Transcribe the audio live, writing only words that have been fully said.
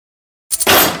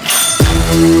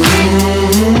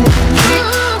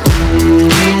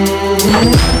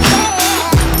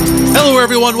Hello,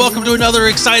 everyone. Welcome to another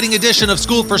exciting edition of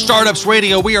School for Startups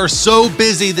Radio. We are so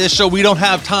busy this show, we don't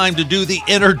have time to do the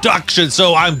introduction,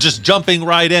 so I'm just jumping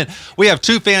right in. We have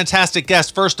two fantastic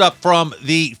guests. First up, from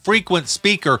The Frequent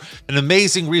Speaker, an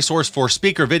amazing resource for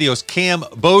speaker videos, Cam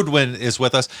Beaudoin is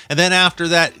with us. And then after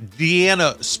that,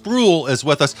 DeAnna Spoerl is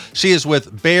with us. She is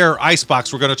with Bear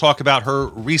Icebox. We're going to talk about her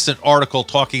recent article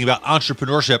talking about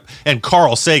entrepreneurship and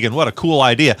Carl Sagan. What a cool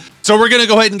idea. So we're going to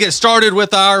go ahead and get started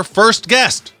with our first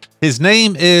guest. His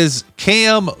name is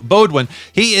Cam Beaudoin.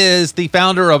 He is the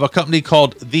founder of a company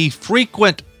called The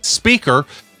Frequent Speaker.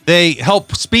 They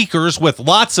help speakers with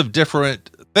lots of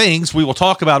different things. We will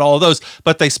talk about all of those,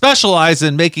 but they specialize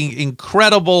in making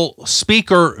incredible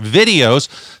speaker videos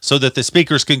so that the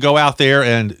speakers can go out there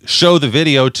and show the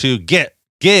video to get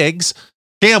gigs.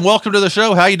 Cam, welcome to the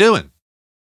show. How you doing?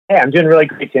 Hey, I'm doing really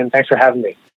great, Tim. Thanks for having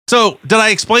me. So, did I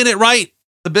explain it right,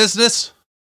 the business?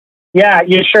 Yeah,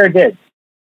 you sure did.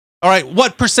 All right,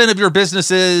 what % of your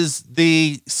business is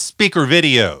the speaker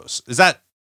videos? Is that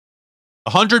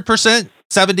 100%,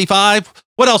 75?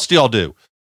 What else do y'all do?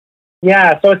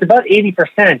 Yeah, so it's about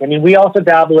 80%. I mean, we also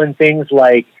dabble in things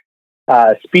like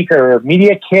speaker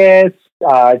media kits,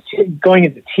 going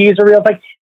into teaser reels, like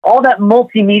all that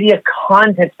multimedia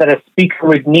content that a speaker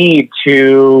would need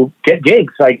to get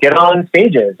gigs, like get on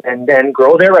stages and then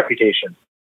grow their reputation.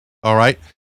 All right.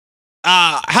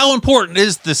 How important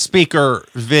is the speaker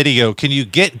video? Can you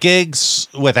get gigs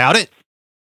without it?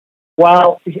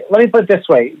 Well, let me put it this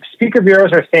way. Speaker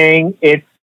bureaus are saying it's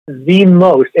the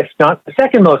most, if not the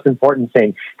second most important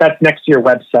thing that's next to your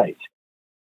website.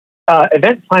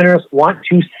 Event planners want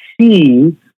to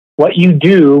see what you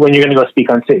do when you're going to go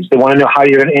speak on stage. They want to know how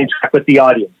you're going to interact with the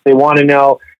audience. They want to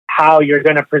know how you're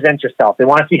going to present yourself. They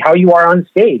want to see how you are on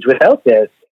stage. Without this,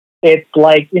 it's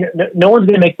like, no one's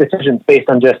going to make decisions based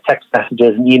on just text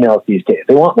messages and emails these days.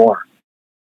 They want more.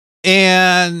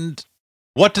 And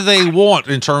what do they want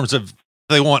in terms of, do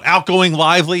they want outgoing,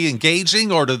 lively,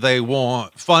 engaging, or do they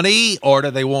want funny, or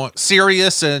do they want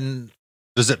serious, and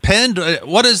does it depend?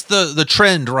 What is the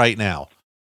trend right now?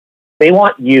 They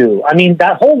want you. I mean,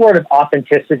 that whole word of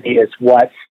authenticity is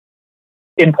what's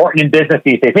important in business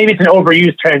these days. Maybe it's an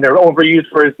overused trend or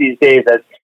overused words these days, as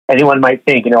anyone might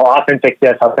think, authentic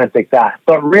this, authentic that.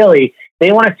 But really,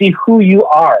 they want to see who you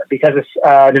are, because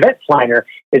an event planner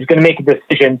is going to make a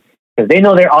decision because they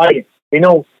know their audience. They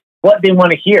know what they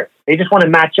want to hear. They just want to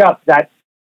match up that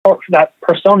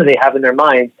persona they have in their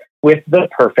mind with the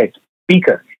perfect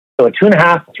speaker. So a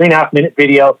 2.5, 3.5 minute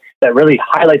video that really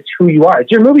highlights who you are.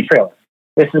 It's your movie trailer.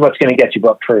 This is what's going to get you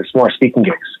booked for more speaking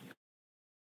gigs.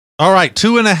 All right,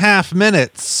 2.5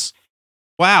 minutes.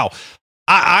 Wow.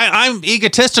 I'm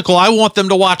egotistical. I want them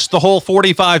to watch the whole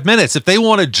 45 minutes. If they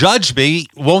want to judge me,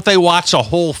 won't they watch a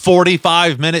whole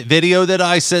 45-minute video that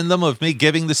I send them of me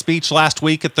giving the speech last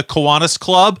week at the Kiwanis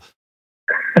Club?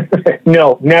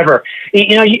 No, never. You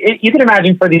can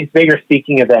imagine for these bigger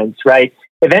speaking events, right?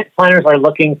 Event planners are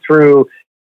looking through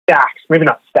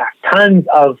tons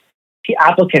of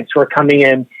applicants who are coming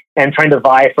in and trying to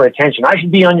vie for attention. I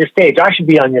should be on your stage. I should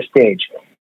be on your stage.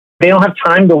 They don't have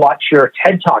time to watch your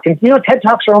TED Talk. And, TED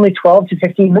Talks are only 12 to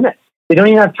 15 minutes. They don't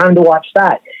even have time to watch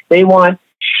that. They want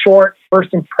short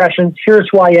first impressions. Here's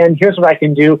who I am. Here's what I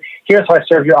can do. Here's how I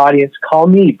serve your audience. Call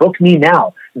me. Book me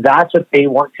now. That's what they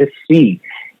want to see.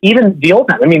 Even the old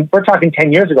time. I mean, we're talking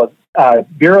 10 years ago.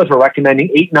 Bureaus were recommending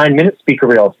 8-9 minute speaker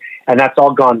reels. And that's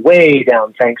all gone way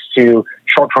down thanks to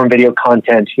short-form video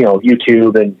content,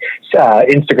 YouTube and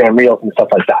Instagram reels and stuff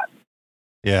like that.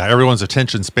 Yeah, everyone's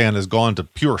attention span has gone to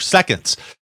pure seconds.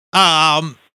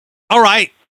 All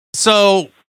right. So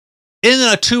in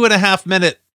a 2.5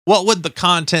 minute, what would the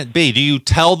content be? Do you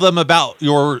tell them about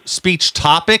your speech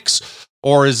topics,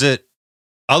 or is it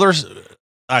others?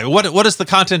 What does the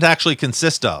content actually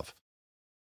consist of?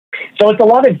 So it's a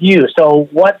lot of you. So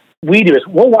what we do is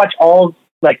we'll watch all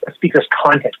the speaker's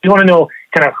content. We want to know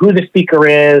kind of who the speaker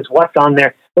is, what's on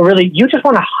there. But really, you just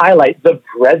want to highlight the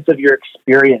breadth of your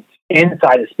experience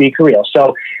inside a speaker reel.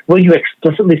 So will you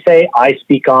explicitly say, I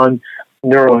speak on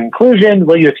neuroinclusion?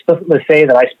 Will you explicitly say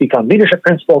that I speak on leadership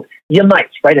principles? You might,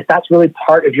 right? If that's really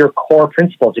part of your core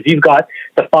principles. If you've got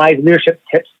the 5 leadership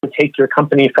tips to take your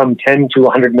company from $10 to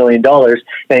 $100 million,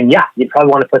 then yeah, you'd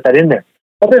probably want to put that in there.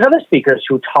 But there's other speakers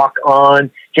who talk on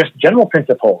just general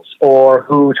principles or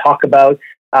who talk about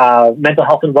mental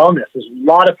health and wellness. There's a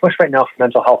lot of push right now for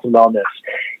mental health and wellness.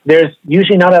 There's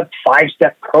usually not a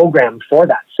 5-step program for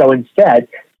that. So instead,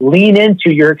 lean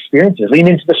into your experiences, lean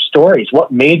into the stories.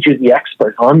 What made you the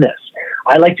expert on this?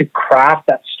 I like to craft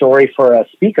that story for a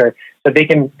speaker so they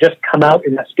can just come out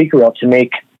in that speaker reel to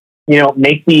make the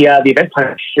event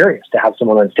planner curious to have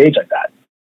someone on stage like that.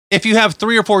 If you have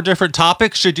 3 or 4 different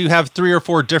topics, should you have 3 or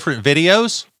 4 different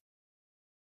videos?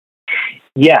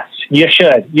 Yes, you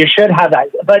should. You should have that.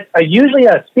 But usually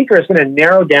a speaker is going to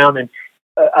narrow down in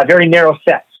a very narrow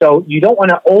set. So you don't want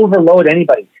to overload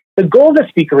anybody. The goal of the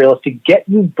speaker reel is to get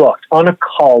you booked on a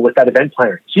call with that event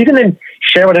planner. So you can then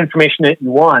share what information that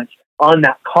you want on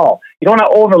that call. You don't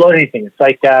want to overload anything. It's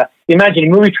like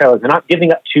imagine movie trailers. They're not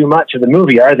giving up too much of the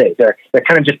movie, are they? They're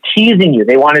kind of just teasing you.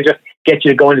 They want to just get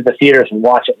you to go into the theaters and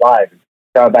watch it live and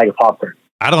grab a bag of popcorn.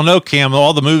 I don't know, Cam.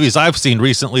 All the movies I've seen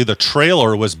recently, the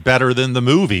trailer was better than the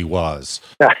movie was.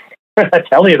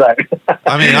 Tell me about it.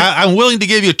 I mean, I'm willing to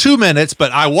give you 2 minutes,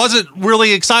 but I wasn't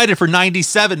really excited for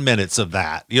 97 minutes of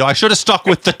that. I should have stuck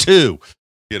with the 2,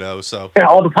 so. Yeah,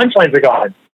 all the punchlines are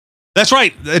gone. That's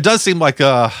right. It does seem like,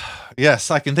 yes,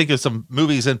 I can think of some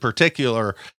movies in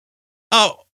particular.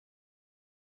 Oh,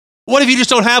 what if you just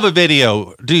don't have a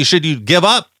video? Should you give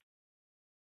up?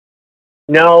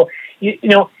 No,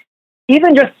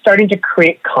 even just starting to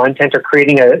create content or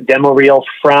creating a demo reel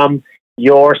from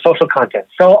your social content.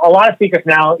 So a lot of speakers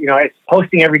now, it's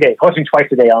posting every day, posting twice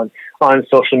a day on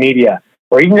social media,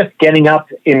 or even just getting up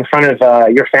in front of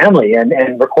your family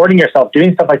and recording yourself,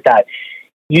 doing stuff like that.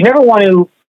 You never want to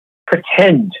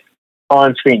pretend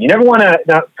on screen. You never want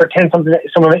to pretend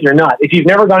someone that you're not. If you've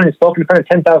never gone and spoken in front of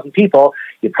 10,000 people,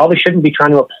 you probably shouldn't be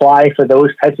trying to apply for those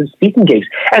types of speaking gigs.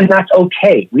 And that's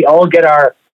okay. We all get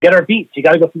our beats. You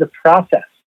got to go through the process.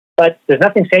 But there's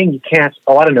nothing saying you can't,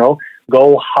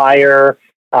 go hire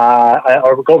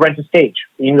or go rent a stage.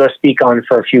 You can go speak on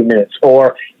for a few minutes,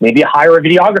 or maybe hire a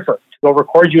videographer to go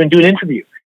record you and do an interview.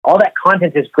 All that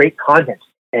content is great content.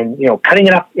 And, cutting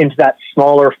it up into that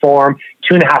smaller form,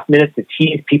 2.5 minutes to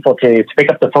tease people to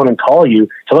pick up the phone and call you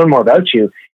to learn more about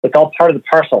you. It's all part of the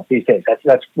parcel these days.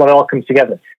 That's what it all comes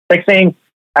together. It's like saying,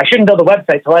 I shouldn't build a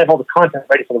website till I have all the content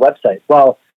ready for the website.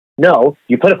 Well, no,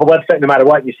 you put up a website no matter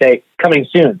what, you say, coming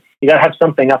soon. You got to have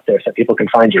something up there so people can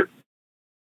find you.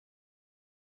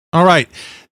 All right.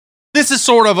 This is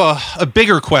sort of a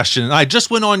bigger question. I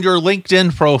just went on your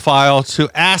LinkedIn profile to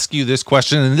ask you this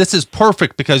question, and this is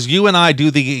perfect because you and I do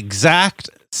the exact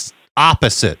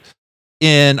opposite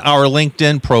in our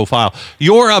LinkedIn profile.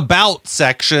 Your About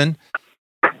section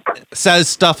says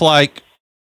stuff like,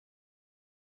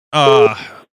 I'm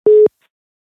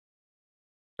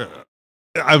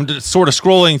just sort of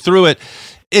scrolling through it.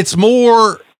 It's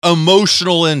more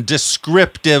emotional and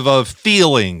descriptive of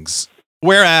feelings.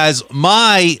 Whereas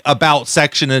my About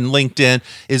section in LinkedIn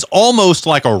is almost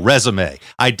like a resume.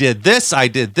 I did this, I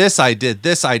did this, I did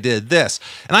this, I did this.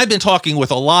 And I've been talking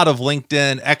with a lot of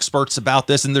LinkedIn experts about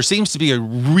this, and there seems to be a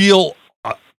real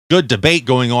good debate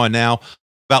going on now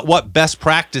about what best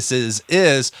practices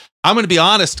is. I'm going to be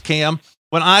honest, Cam,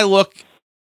 when I look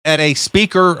at a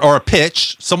speaker or a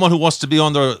pitch, someone who wants to be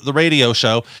on the radio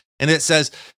show, and it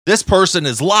says, this person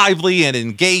is lively and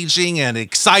engaging and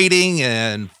exciting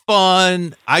and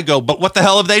fun, I go, but what the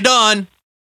hell have they done?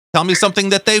 Tell me something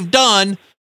that they've done,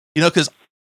 because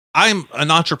I'm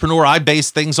an entrepreneur. I base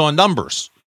things on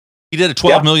numbers. He did a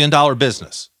 $12 million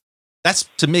business. That's,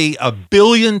 to me, 1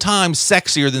 billion times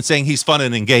sexier than saying he's fun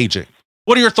and engaging.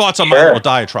 What are your thoughts on my little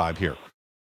diatribe here?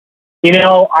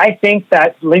 I think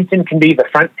that LinkedIn can be the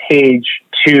front page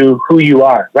to who you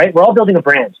are, right? We're all building a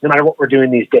brand, no matter what we're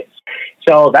doing these days.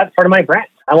 So that's part of my brand.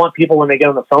 I want people, when they get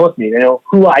on the phone with me, to know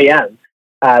who I am,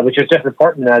 which is just as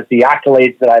important as the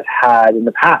accolades that I've had in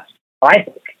the past, I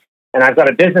think. And I've got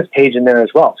a business page in there as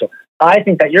well. So I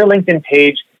think that your LinkedIn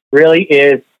page really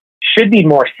should be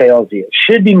more salesy. It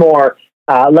should be more,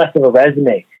 less of a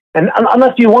resume. And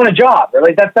unless you want a job,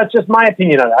 right? That's just my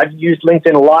opinion on it. I've used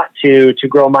LinkedIn a lot to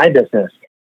grow my business.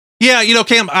 Yeah,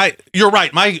 Cam, you're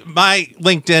right. My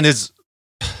LinkedIn is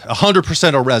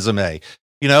 100% a resume,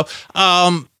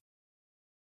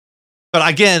 but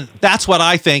again, that's what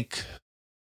I think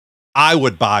I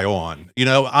would buy on.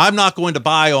 I'm not going to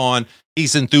buy on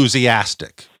he's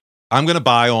enthusiastic. I'm going to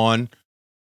buy on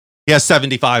he has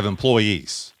 75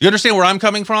 employees. You understand where I'm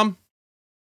coming from?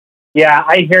 Yeah,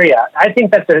 I hear you. I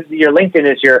think that your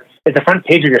LinkedIn is the front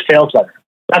page of your sales letter.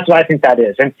 That's what I think that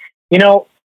is. And,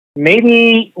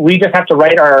 maybe we just have to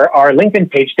write our LinkedIn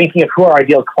page thinking of who our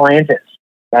ideal client is,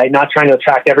 right? Not trying to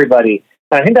attract everybody.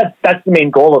 And I think that's the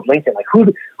main goal of LinkedIn. Like, who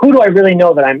do I really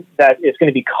know that is going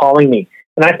to be calling me?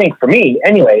 And I think for me,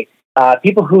 anyway,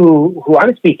 people who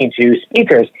I'm speaking to,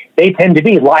 speakers, they tend to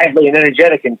be lively and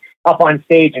energetic and up on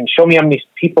stage and show me how many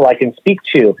people I can speak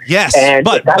to. Yes, and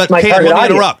but my Cam, target let me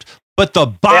audience. interrupt. But the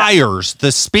buyers,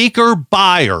 the speaker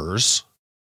buyers,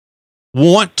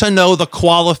 want to know the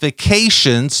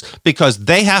qualifications because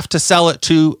they have to sell it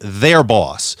to their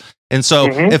boss. And so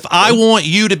if I want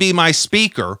you to be my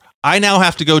speaker, I now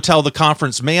have to go tell the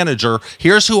conference manager,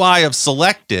 here's who I have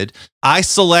selected. I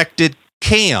selected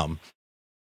Cam.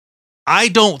 I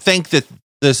don't think that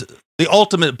the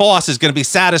ultimate boss is going to be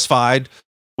satisfied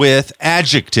with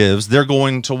adjectives. They're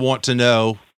going to want to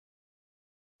know,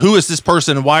 who is this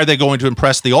person and why are they going to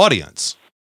impress the audience?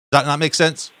 Does that not make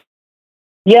sense?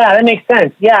 Yeah, that makes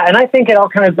sense. Yeah, and I think it all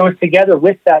kind of goes together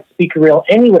with that speaker reel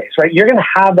anyways, right? You're going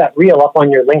to have that reel up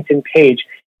on your LinkedIn page,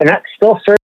 and that still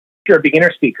serves if you're a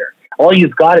beginner speaker. All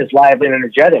you've got is lively and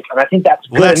energetic, and I think that's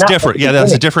good enough. That's different. Yeah,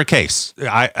 that's a different case.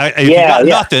 If you got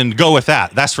nothing, go with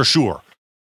that. That's for sure.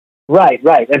 Right.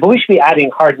 But we should be adding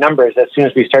hard numbers as soon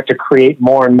as we start to create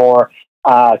more and more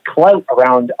clout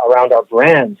around our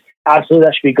brands. Absolutely,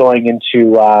 that should be going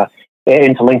into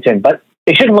LinkedIn, but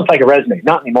it shouldn't look like a resume.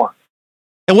 Not anymore.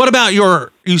 And what about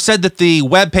you said that the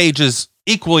web page is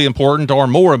equally important or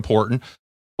more important.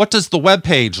 What does the web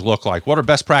page look like? What are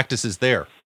best practices there?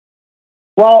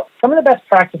 Well, some of the best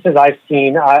practices I've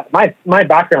seen, my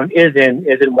background is in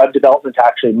web development.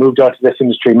 Actually, moved on to this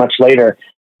industry much later,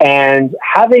 and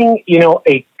having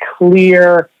a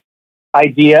clear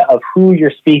idea of who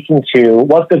you're speaking to,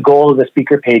 what the goal of the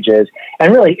speaker page is,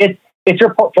 and really it's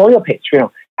your portfolio page.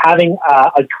 Having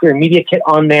a clear media kit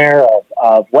on there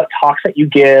of what talks that you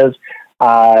give.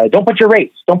 Don't put your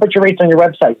rates. Don't put your rates on your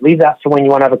website. Leave that for when you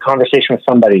want to have a conversation with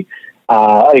somebody.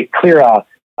 A clear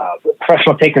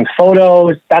professional taken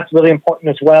photos. That's really important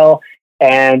as well.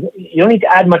 And you don't need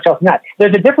to add much else than that.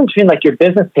 There's a difference between like your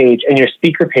business page and your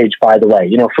speaker page, by the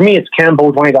way. For me, it's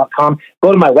cambeaudoin.com.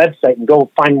 Go to my website and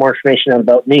go find more information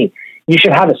about me. You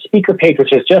should have a speaker page,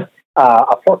 which is just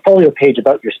a portfolio page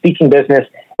about your speaking business.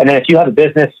 And then if you have a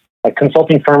business, a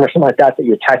consulting firm or something like that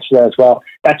you attach to that as well,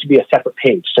 that should be a separate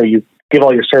page. So you give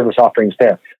all your service offerings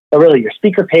there. But really, your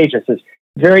speaker page is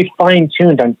very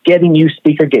fine-tuned on getting you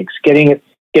speaker gigs, getting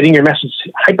your message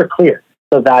hyper clear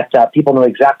so that people know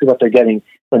exactly what they're getting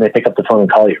when they pick up the phone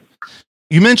and call you.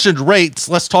 You mentioned rates.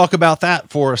 Let's talk about that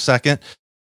for a second.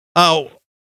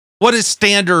 What is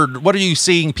standard? What are you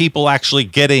seeing people actually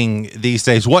getting these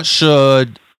days? What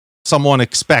should someone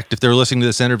expect if they're listening to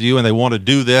this interview and they want to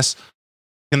do this?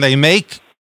 Can they make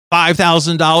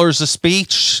 $5,000 a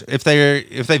speech if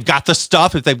they've got the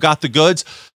stuff, if they've got the goods?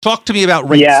 Talk to me about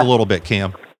rates a little bit,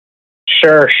 Cam.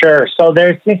 Sure. So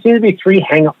there seems to be 3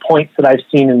 hang-up points that I've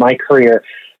seen in my career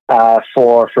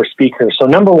for speakers. So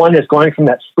number one is going from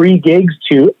that free gigs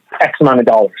to X amount of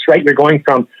dollars, right? You're going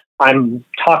from, I'm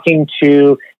talking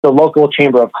to the local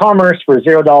chamber of commerce for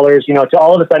 $0, to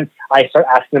all of a sudden I start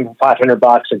asking them for $500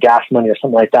 or gas money or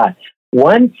something like that.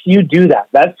 Once you do that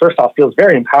first off feels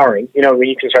very empowering, when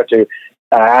you can start to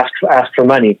ask for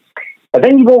money. But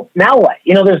then you go, now what?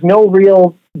 There's no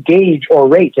real gauge or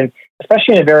rate. And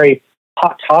especially in a very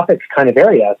hot topic kind of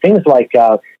area, things like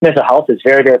mental health is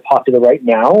very, very popular right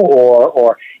now,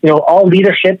 or all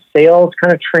leadership, sales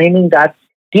kind of training, that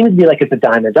seems to be like it's a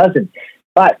dime a dozen.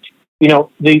 But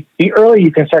the earlier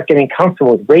you can start getting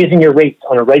comfortable with raising your rates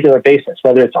on a regular basis,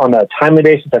 whether it's on a timely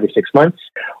basis every 6 months,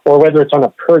 or whether it's on a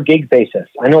per gig basis.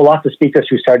 I know lots of speakers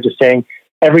who started just saying,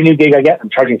 every new gig I get, I'm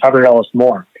charging $500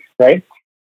 more, right?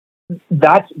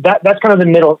 That's kind of the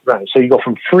middle range. So you go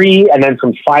from free and then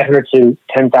from 500 to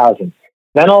 10,000.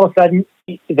 Then all of a sudden,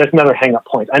 there's another hang-up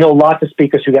point. I know lots of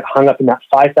speakers who get hung up in that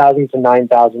 $5,000 to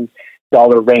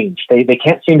 $9,000 range. They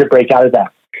can't seem to break out of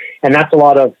that. And that's a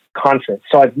lot of confidence.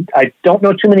 So I don't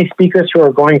know too many speakers who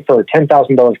are going for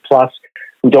 $10,000 plus,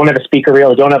 who don't have a speaker reel,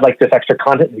 who don't have like this extra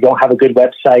content, who don't have a good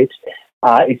website.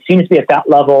 It seems to be at that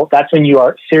level. That's when you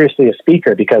are seriously a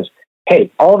speaker, because,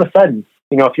 hey, all of a sudden,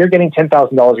 if you're getting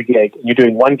 $10,000 a gig and you're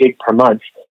doing 1 gig per month,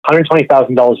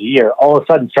 $120,000 a year, all of a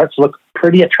sudden starts to look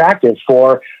pretty attractive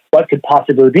for what could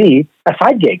possibly be a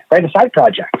side gig, right? A side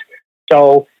project.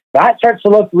 So that starts to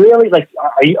look really like,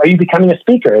 are you becoming a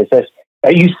speaker?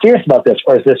 Are you serious about this,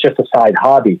 or is this just a side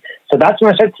hobby? So that's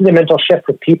when I start to see the mental shift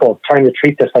with people trying to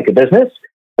treat this like a business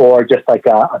or just like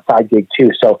a side gig too.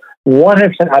 So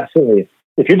 100% absolutely.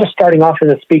 If you're just starting off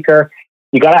as a speaker,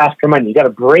 you got to ask for money. You got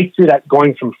to break through that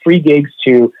going from free gigs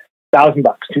to $1,000,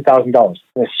 $2,000.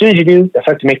 And as soon as you do, that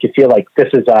starts to make you feel like this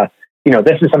is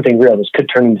something real. This could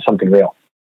turn into something real.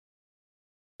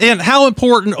 And how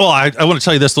important? Well, I want to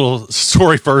tell you this little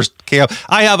story first, Cam.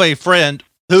 I have a friend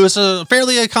who is a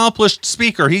fairly accomplished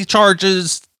speaker. He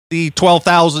charges the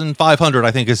 12,500,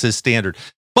 I think, is his standard.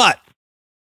 But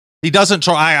he doesn't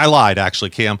charge. I lied,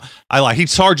 actually, Cam. I lied. He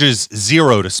charges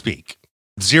 $0 to speak.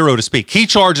 $0 to speak. He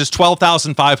charges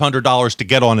 $12,500 to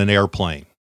get on an airplane.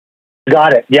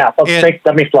 Got it. Yeah.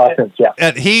 That makes a lot of sense. Yeah.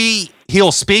 And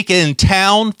he'll speak in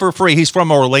town for free. He's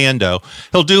from Orlando.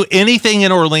 He'll do anything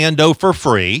in Orlando for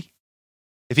free.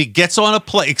 If he gets on a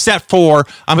plane, except for,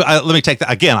 let me take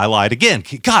that again. I lied again.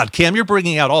 God, Cam, you're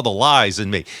bringing out all the lies in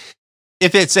me.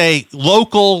 If it's a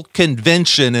local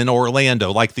convention in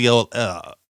Orlando, like the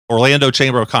Orlando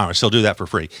Chamber of Commerce, he'll do that for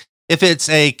free. If it's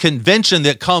a convention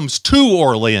that comes to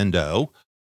Orlando,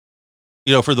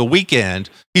 for the weekend,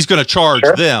 he's going to charge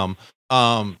them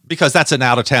because that's an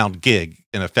out-of-town gig,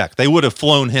 in effect. They would have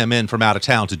flown him in from out of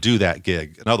town to do that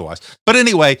gig and otherwise. But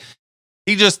anyway,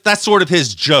 that's sort of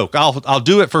his joke. I'll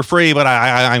do it for free, but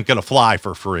I'm going to fly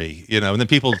for free, and then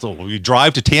people say, will you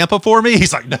drive to Tampa for me?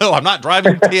 He's like, no, I'm not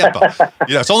driving to Tampa.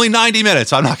 It's only 90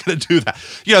 minutes. I'm not going to do that.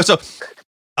 So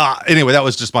anyway, that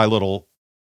was just my little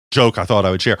joke I thought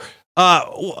I would share.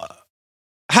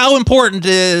 How important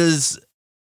is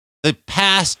the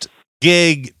past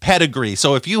gig pedigree?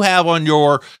 So if you have on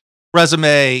your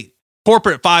resume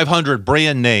corporate 500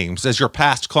 brand names as your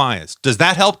past clients, does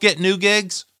that help get new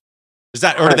gigs?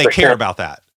 Or do they care about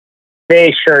that?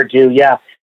 They sure do. Yeah.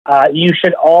 You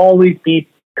should always be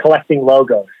collecting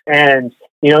logos, and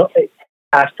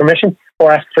ask permission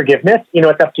or ask forgiveness.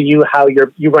 It's up to you how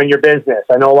you run your business.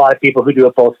 I know a lot of people who do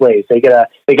it both ways. They get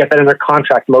that in their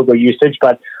contract, logo usage,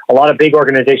 but a lot of big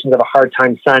organizations have a hard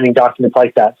time signing documents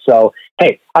like that. So,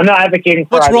 hey, I'm not advocating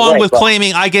for what's wrong with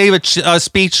claiming I gave a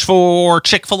speech for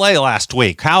Chick-fil-A last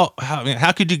week. How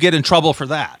could you get in trouble for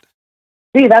that?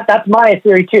 See, that's my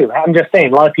theory too. I'm just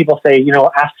saying, a lot of people say,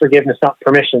 ask forgiveness, not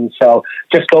permission. So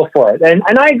just go for it. And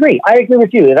I agree. I agree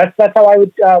with you. That's how I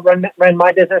would run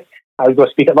my business. I would go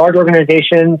speak at large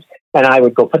organizations, and I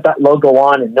would go put that logo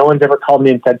on, and no one's ever called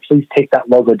me and said, please take that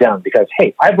logo down, because,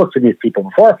 hey, I've worked with these people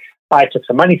before. I took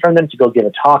some money from them to go give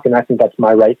a talk, and I think that's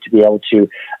my right to be able to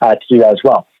do that as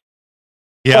well.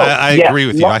 Yeah, I agree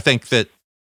with you. I think that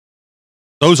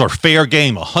those are fair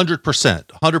game,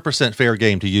 100% fair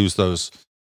game to use the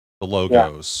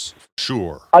logos. Yeah.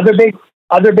 Sure. Other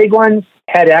big ones,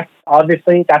 TEDx,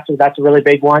 obviously, that's a really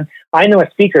big one. I know a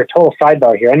speaker, total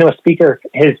sidebar here. I know a speaker,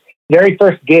 his very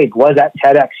first gig was at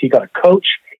TEDx. He got a coach.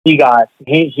 He had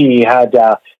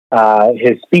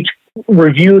his speech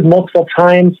reviewed multiple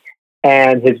times,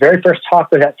 and his very first talk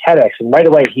was at TEDx. And right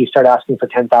away, he started asking for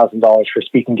 $10,000 for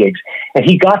speaking gigs, and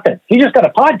he got them. He just got a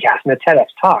podcast and a TEDx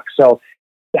talk. So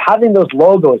having those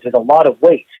logos is a lot of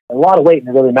weight, and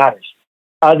it really matters.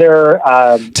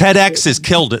 TEDx has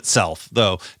killed itself,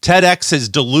 though. TEDx has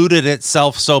diluted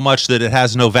itself so much that it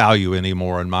has no value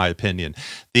anymore, in my opinion.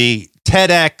 The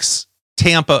TEDx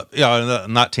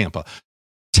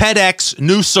TEDx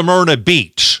New Smyrna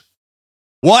Beach.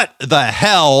 What the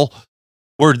hell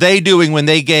were they doing when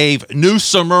they gave New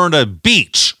Smyrna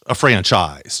Beach a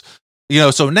franchise?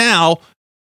 So now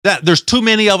that there's too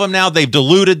many of them now, they've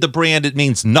diluted the brand. It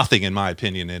means nothing, in my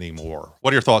opinion, anymore.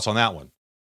 What are your thoughts on that one?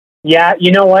 Yeah,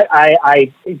 you know what?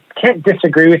 I can't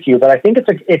disagree with you, but I think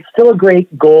it's still a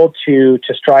great goal to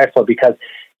strive for, because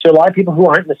to a lot of people who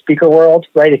aren't in the speaker world,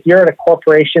 right? If you're at a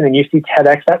corporation and you see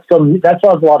TEDx, that still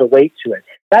has a lot of weight to it.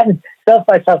 That and South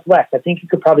by Southwest, I think you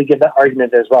could probably give that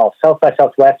argument as well. South by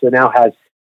Southwest now has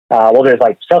there's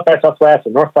like South by Southwest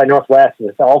and North by Northwest, and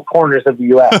it's all corners of the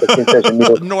U.S. I think there's a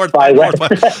new North by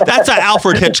Northwest. That's an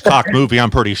Alfred Hitchcock movie,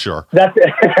 I'm pretty sure. That's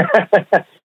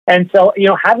And so,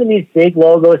 having these big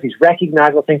logos, these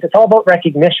recognizable things, it's all about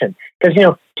recognition. Because,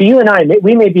 to you and I,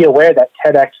 we may be aware that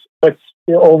TEDx puts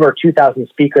over 2,000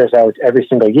 speakers out every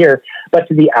single year, but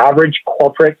to the average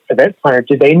corporate event planner,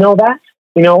 do they know that?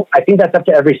 I think that's up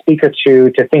to every speaker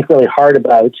to think really hard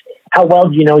about how well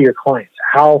do you know your clients?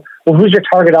 Who's your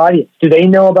target audience? Do they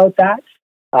know about that?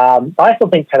 I still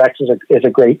think TEDx is a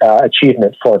great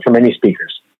achievement for many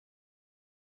speakers.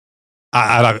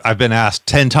 I've been asked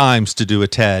 10 times to do a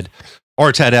TED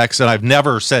or TEDx, and I've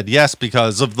never said yes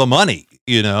because of the money,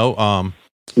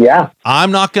 Yeah.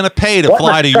 I'm not going to pay to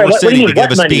fly to your city to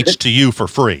give a speech to you for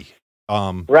free.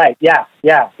 Right. Yeah,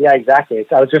 exactly.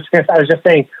 I was just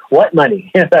saying, what money?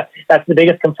 That's the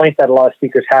biggest complaint that a lot of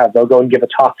speakers have. They'll go and give a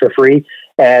talk for free,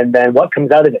 and then what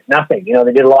comes out of it? Nothing.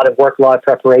 They did a lot of work, a lot of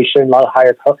preparation, a lot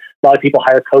of people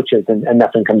hire coaches, and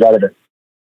nothing comes out of it.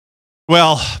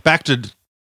 Well, back to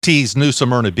T's New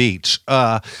Smyrna Beach.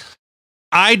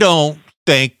 I don't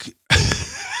think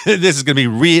this is going to be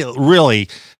really,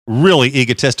 really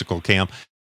egotistical, Cam.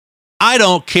 I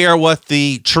don't care what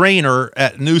the trainer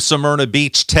at New Smyrna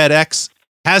Beach TEDx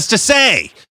has to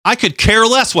say. I could care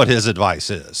less what his advice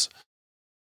is.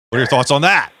 What are your thoughts on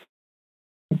that?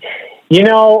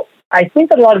 I think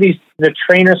that a lot of the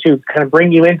trainers who kind of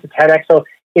bring you into TEDx, so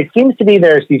it seems to be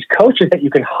there's these coaches that you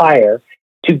can hire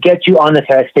to get you on the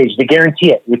TEDx stage. They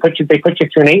guarantee it. They put you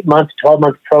through an 8-month,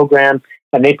 12-month program,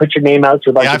 and they put your name out to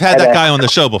a bunch of I've had TEDx that guy on the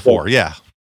show before. Yeah.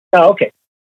 Oh, okay.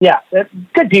 Yeah,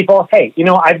 good people. Hey,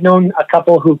 I've known a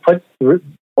couple who put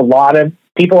a lot of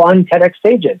people on TEDx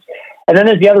stages. And then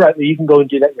there's the other route where you can go and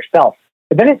do that yourself.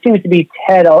 But then it seems to be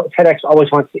TEDx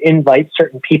always wants to invite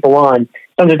certain people on,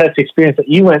 some of that's experience that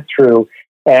you went through,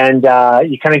 and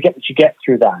you kind of get what you get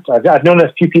through that. I've known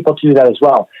a few people to do that as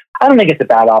well. I don't think it's a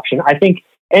bad option. I think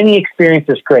any experience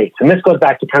is great. And this goes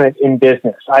back to kind of in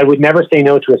business. I would never say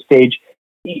no to a stage,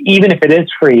 even if it is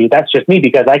free. That's just me,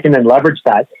 because I can then leverage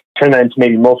that, turn that into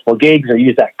maybe multiple gigs or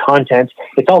use that content.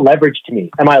 It's all leverage to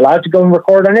me. Am I allowed to go and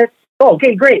record on it? Oh,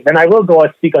 okay, great. Then I will go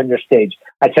and speak on your stage.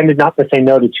 I tended not to say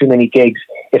no to too many gigs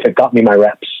if it got me my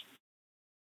reps.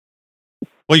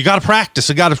 Well, you got to practice.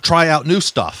 You got to try out new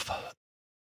stuff.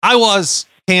 I was,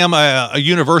 Cam, a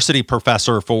university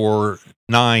professor for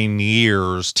 9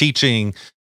 years, teaching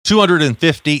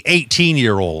 250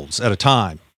 18-year-olds at a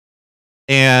time.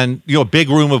 And, a big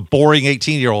room of boring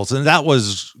 18-year-olds. And that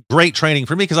was great training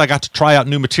for me because I got to try out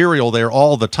new material there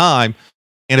all the time.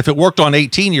 And if it worked on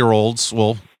 18-year-olds,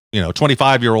 well,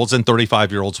 25-year-olds and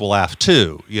 35-year-olds will laugh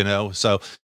too, So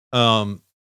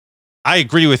I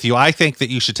agree with you. I think that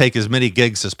you should take as many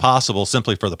gigs as possible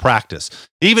simply for the practice.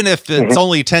 Even if it's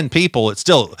only 10 people, it's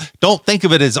still, don't think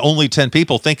of it as only 10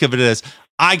 people. Think of it as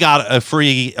I got a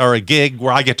free or a gig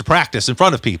where I get to practice in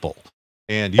front of people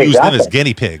and use them as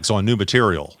guinea pigs on new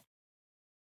material.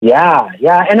 Yeah.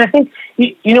 And I think,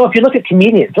 if you look at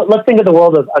comedians, let's think of the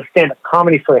world of stand-up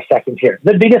comedy for a second here.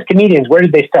 The biggest comedians, where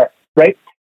did they start, right?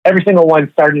 Every single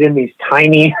one started in these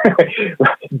tiny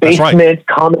basement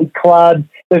comedy clubs.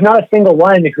 There's not a single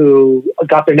one who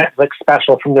got their Netflix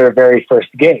special from their very first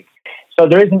gig. So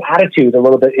there is an attitude a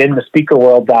little bit in the speaker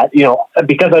world that,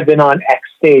 because I've been on X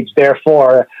stage,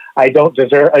 therefore I don't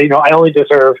deserve, I only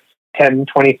deserve $10,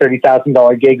 $20,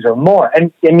 $30,000 gigs or more.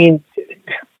 And I mean,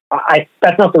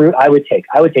 that's not the route I would take.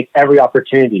 I would take every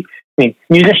opportunity. I mean,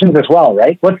 musicians as well,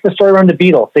 right? What's the story around the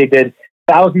Beatles? They did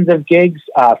thousands of gigs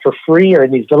for free or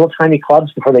in these little tiny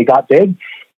clubs before they got big.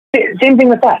 Same thing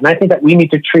with that. And I think that we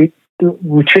need to treat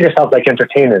ourselves like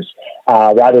entertainers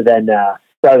rather than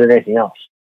anything else.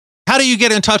 How do you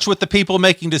get in touch with the people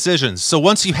making decisions? So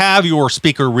once you have your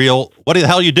speaker reel, what the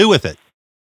hell you do with it?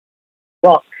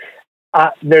 Well,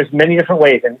 there's many different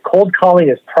ways, and cold calling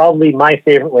is probably my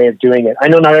favorite way of doing it. I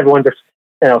know not everyone's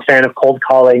a fan of cold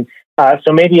calling,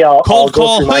 so maybe I'll call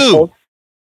who?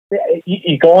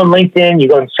 You go on LinkedIn, you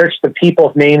go and search the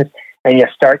people's names, and you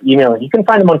start emailing. You can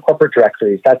find them on corporate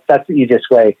directories. That's the easiest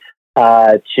way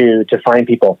to find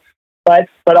people. But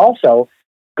also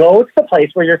go to the place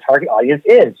where your target audience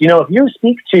is. If you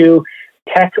speak to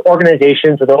tech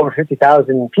organizations with over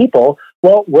 50,000 people,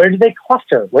 well, where do they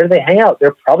cluster? Where do they hang out?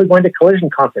 They're probably going to Collision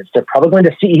Conference. They're probably going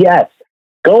to CES.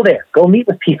 Go there. Go meet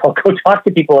with people. Go talk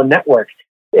to people and network.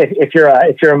 If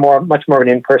you're much more of an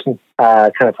in-person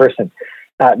kind of person.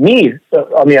 Me,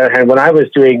 on the other hand, when I was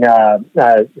doing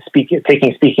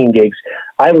taking speaking gigs,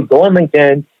 I would go on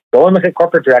LinkedIn, go and look at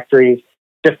corporate directories,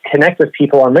 just connect with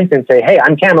people on LinkedIn, say, hey,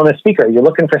 I'm Cam, I'm a speaker. You're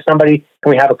looking for somebody?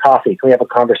 Can we have a coffee? Can we have a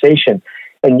conversation?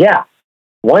 And yeah,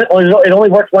 it only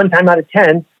works one time out of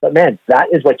 10, but man, that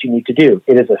is what you need to do.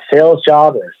 It is a sales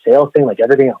job or a sales thing like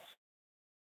everything else.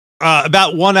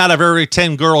 About 1 out of every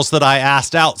 10 girls that I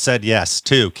asked out said yes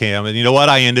too, Cam. And you know what?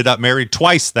 I ended up married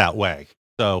twice that way.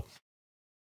 So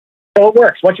it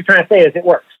works. What you're trying to say is it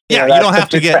works. Yeah, you don't have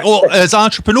to get, as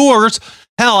entrepreneurs,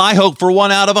 hell, I hope for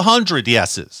 1 out of 100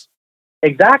 yeses.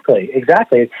 Exactly.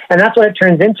 And that's what it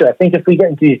turns into. I think if we get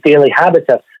into these daily habits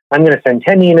of, I'm going to send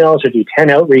 10 emails or do 10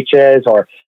 outreaches, or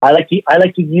I like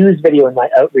to use video in my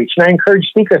outreach. And I encourage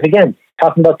speakers, again,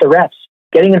 talking about the reps,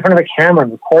 getting in front of a camera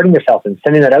and recording yourself and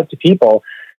sending that out to people.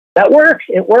 That works.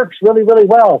 It works really, really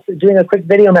well. So doing a quick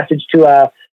video message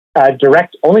to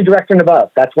only director and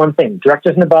above. That's one thing.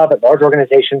 Directors and above at large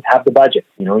organizations have the budget.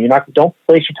 Don't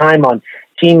waste your time on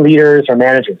team leaders or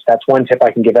managers. That's one tip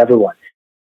I can give everyone.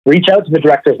 Reach out to the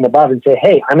directors and above and say,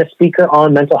 hey, I'm a speaker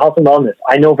on mental health and wellness.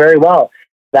 I know very well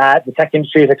that the tech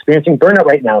industry is experiencing burnout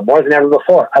right now more than ever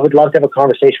before. I would love to have a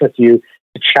conversation with you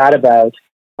to chat about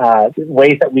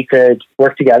ways that we could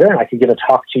work together, and I could give a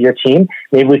talk to your team.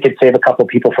 Maybe we could save a couple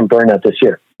people from burnout this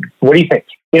year. What do you think?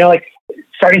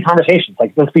 Starting conversations,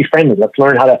 let's be friendly. Let's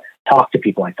learn how to talk to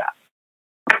people like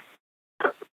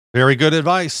that. Very good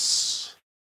advice.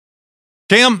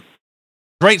 Cam,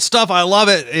 Great stuff. I love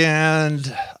it.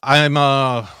 And I'm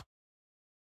kind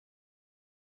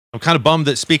of bummed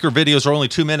that speaker videos are only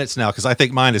 2 minutes now, because I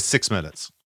think mine is 6 minutes.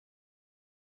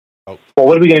 Oh. Well,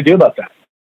 what are we going to do about that?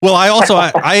 Well,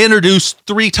 I introduced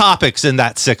 3 topics in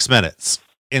that 6 minutes.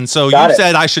 And so you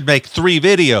said I should make 3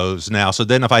 videos now. So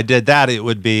then if I did that, it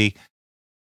would be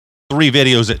 3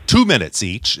 videos at 2 minutes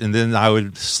each, and then I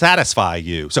would satisfy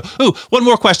you. So, one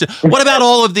more question. What about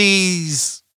all of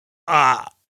these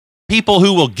people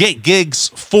who will get gigs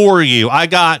for you? I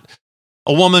got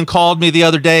a woman called me the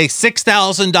other day,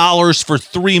 $6,000 for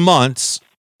 3 months,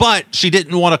 but she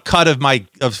didn't want a cut of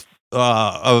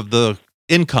the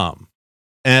income.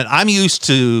 And I'm used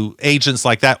to agents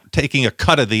like that taking a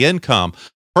cut of the income.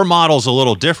 Her model's a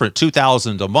little different,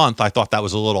 $2,000 a month. I thought that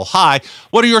was a little high.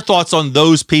 What are your thoughts on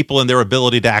those people and their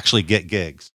ability to actually get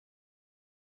gigs?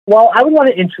 Well, I would want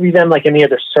to interview them like any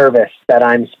other service that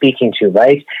I'm speaking to,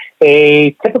 right?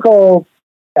 A typical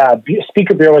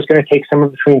speaker bureau is going to take somewhere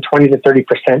between 20 to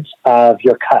 30% of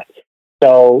your cut.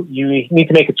 So you need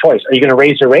to make a choice. Are you going to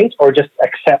raise your rate or just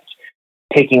accept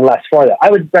taking less for that? I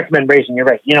would recommend raising your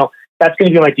rate. That's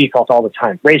going to be my default all the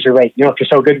time. Raise your rate. If you're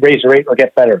so good, raise your rate or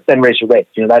get better, then raise your rate.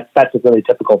 That's a really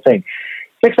typical thing.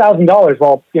 $6,000,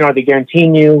 well, are they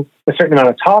guaranteeing you a certain amount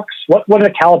of talks? What are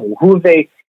the caliber? Who have they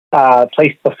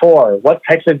placed before? What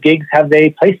types of gigs have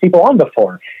they placed people on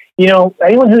before?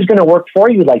 Anyone who's going to work for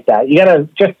you like that, you got to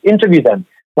just interview them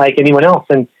like anyone else.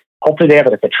 And hopefully they have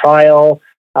like a trial,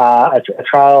 a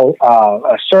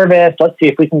service. Let's see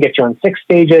if we can get you on 6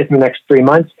 stages in the next 3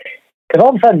 months. Because all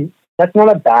of a sudden, that's not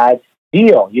a bad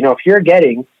deal. If you're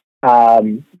getting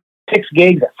 6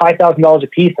 gigs at $5,000 a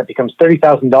piece, that becomes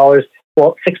 $30,000.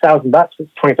 Well, $6,000 is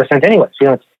 20% anyway.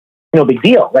 So it's no big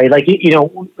deal, right? Like it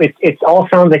all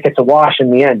sounds like it's a wash in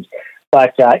the end.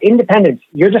 But independence,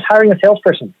 you're just hiring a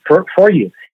salesperson for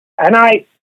you. And a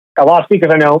lot of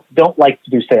speakers I know don't like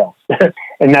to do sales,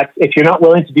 and that if you're not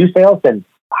willing to do sales, then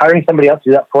hiring somebody else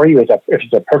to do that for you is a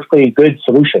perfectly good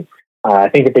solution. I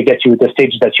think if they get you the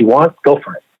stages that you want, go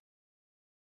for it.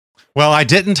 Well, I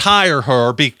didn't hire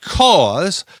her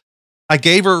because I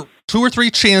gave her 2 or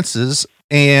 3 chances,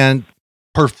 and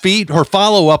her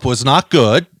follow-up was not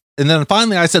good. And then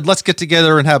finally I said, let's get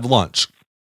together and have lunch.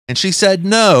 And she said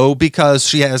no, because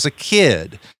she has a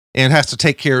kid and has to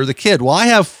take care of the kid. Well, I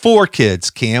have 4 kids,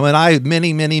 Cam, and I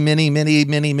many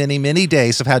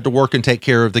days have had to work and take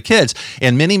care of the kids.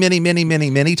 And many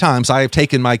times I have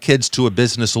taken my kids to a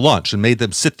business lunch and made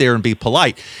them sit there and be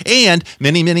polite. And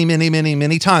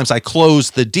many times I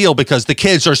close the deal because the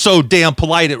kids are so damn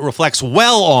polite, it reflects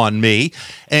well on me,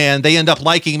 and they end up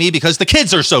liking me because the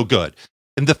kids are so good.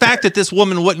 And the fact that this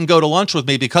woman wouldn't go to lunch with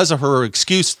me because of her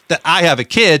excuse that I have a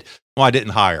kid, well, I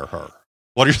didn't hire her.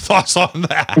 What are your thoughts on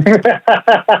that?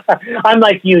 I'm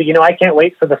like you. I can't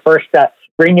wait for the first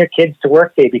bring your kids to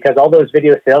work day, because all those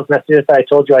video sales messages that I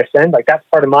told you I send, like that's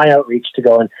part of my outreach to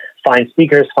go and find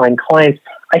speakers, find clients.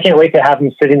 I can't wait to have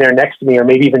them sitting there next to me, or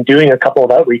maybe even doing a couple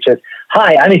of outreaches.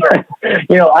 Hi,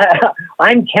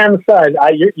 I'm Cam's son.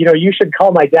 You should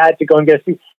call my dad to go and get a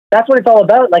speaker. That's what it's all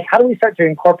about. Like, how do we start to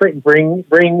incorporate and bring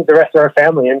the rest of our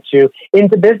family into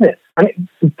business?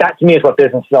 That to me is what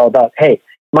business is all about. Hey,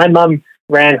 my mom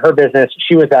ran her business.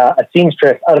 She was a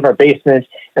seamstress out of our basement,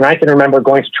 and I can remember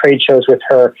going to trade shows with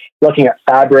her, looking at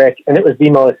fabric, and it was the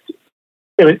most.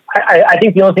 I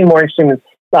think the only thing more interesting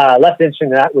less interesting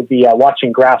than that would be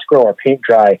watching grass grow or paint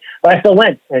dry. But I still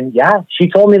went, and yeah, she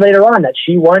told me later on that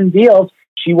she won deals,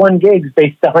 she won gigs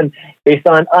based on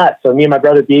us, so me and my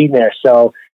brother being there.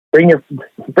 So bring your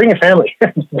family.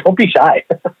 Don't be shy.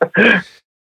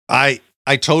 I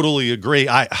totally agree.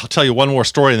 I'll tell you one more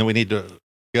story, and then we need to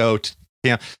go to.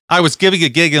 Yeah, I was giving a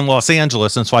gig in Los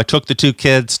Angeles, and so I took the 2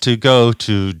 kids to go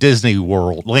to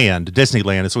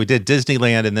Disneyland. And so we did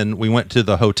Disneyland, and then we went to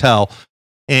the hotel,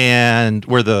 and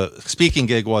where the speaking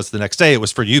gig was the next day. It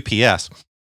was for UPS,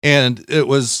 and it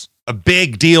was a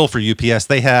big deal for UPS.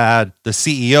 They had the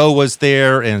CEO was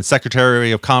there, and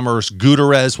Secretary of Commerce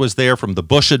Gutierrez was there from the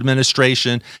Bush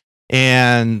administration,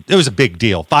 and it was a big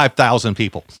deal. 5,000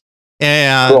 people,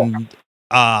 and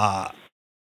cool.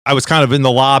 I was kind of in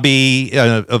the lobby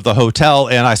of the hotel,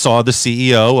 and I saw the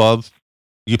CEO of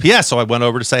UPS. So I went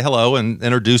over to say hello and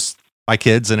introduce my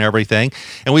kids and everything.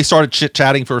 And we started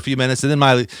chit-chatting for a few minutes. And then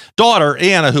my daughter,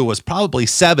 Anna, who was probably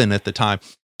 7 at the time,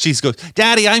 she goes,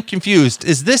 "Daddy, I'm confused.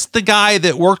 Is this the guy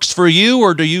that works for you,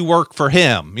 or do you work for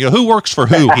him? Who works for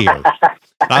who here?"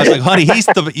 I was like, "Honey, he's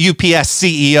the UPS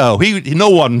CEO. No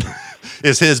one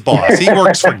is his boss. He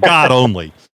works for God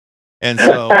only." And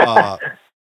so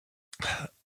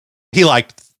he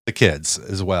liked the kids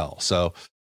as well. So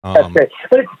that's great.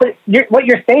 But what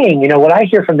you're saying, what I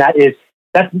hear from that is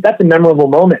that's a memorable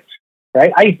moment,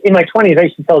 right? In my 20s, I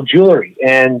used to sell jewelry,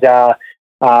 and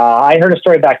I heard a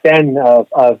story back then of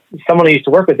someone I used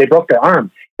to work with. They broke their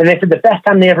arm, and they said the best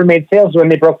time they ever made sales was when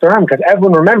they broke their arm, because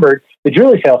everyone remembered the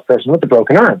jewelry salesperson with the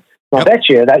broken arm. Well, I bet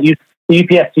you that the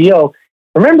UPS CEO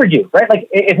remembered you, right? Like,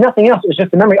 if nothing else, it was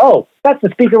just a memory. Oh, that's the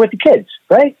speaker with the kids,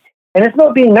 right? And it's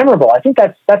about being memorable. I think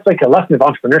that's like a lesson of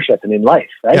entrepreneurship and in life,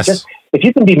 right? Yes. Just if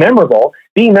you can be memorable,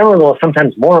 being memorable is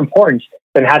sometimes more important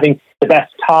than having the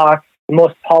best talk, the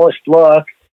most polished look,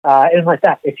 anything like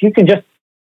that. If you can just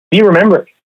be remembered,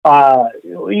 I'm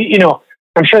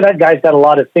sure that guy's got a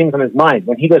lot of things on his mind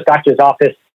when he goes back to his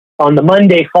office on the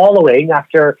Monday following,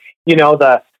 after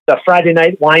the Friday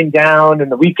night wind down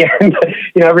and the weekend,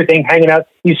 everything hanging out.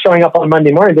 He's showing up on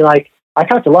Monday morning and be like, I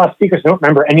talked to a lot of speakers who don't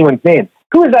remember anyone's name.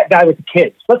 Who is that guy with the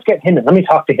kids? Let's get him in. Let me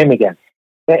talk to him again.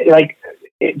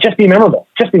 Just be memorable.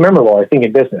 Just be memorable, I think,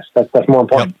 in business. That's more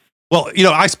important. Yep.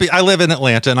 Well, I live in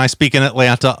Atlanta, and I speak in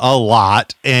Atlanta a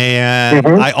lot, and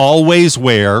I always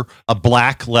wear a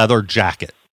black leather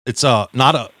jacket. It's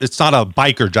not a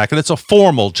biker jacket. It's a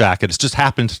formal jacket. It just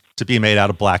happens to be made out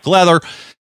of black leather.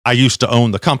 I used to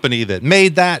own the company that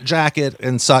made that jacket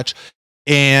and such,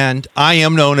 and I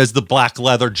am known as the black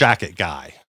leather jacket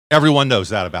guy. Everyone knows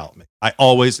that about me.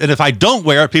 And if I don't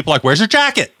wear it, people are like, where's your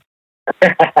jacket?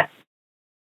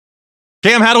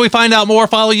 Cam, how do we find out more?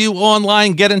 Follow you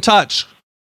online, get in touch.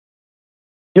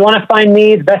 If you want to find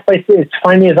me, the best place to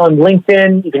find me is on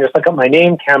LinkedIn. You can just look up my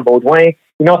name, Cam Beaudoin. You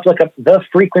can also look up The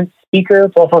Frequent Speaker,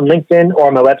 both on LinkedIn or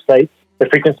on my website,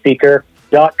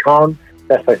 thefrequentspeaker.com.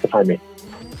 Best place to find me.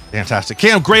 Fantastic.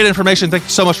 Cam, great information. Thank you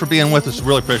so much for being with us.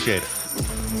 Really appreciate it.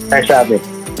 Thanks for having me.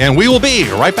 And we will be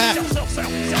right back.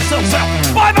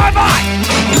 Bye, bye, bye.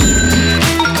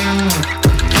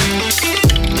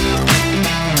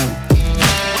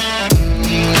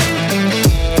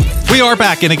 We are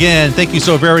back, and again, thank you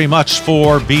so very much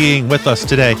for being with us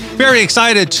today. Very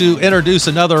excited to introduce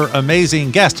another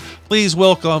amazing guest. Please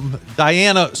welcome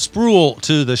DeAnna Spoerl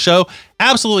to the show.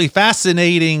 Absolutely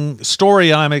fascinating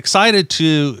story. I'm excited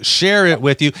to share it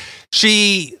with you.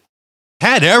 She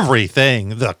had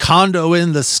everything: the condo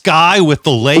in the sky with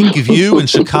the lake view in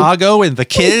Chicago, and the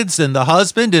kids and the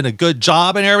husband, and a good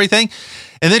job and everything.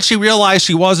 And then she realized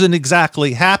she wasn't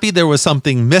exactly happy. There was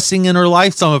something missing in her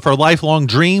life. Some of her lifelong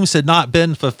dreams had not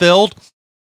been fulfilled.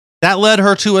 That led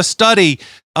her to a study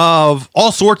of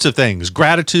all sorts of things,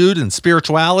 gratitude and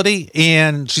spirituality.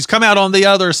 And she's come out on the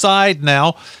other side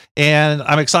now. And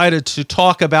I'm excited to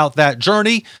talk about that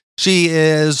journey. She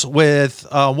is with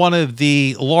one of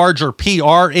the larger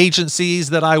PR agencies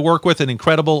that I work with, an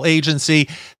incredible agency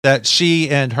that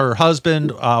she and her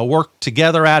husband work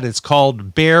together at. It's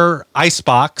called Bear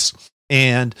Icebox,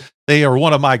 and they are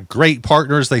one of my great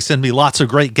partners. They send me lots of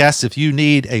great guests. If you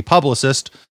need a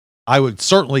publicist, I would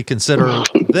certainly consider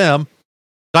them.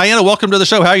 DeAnna, welcome to the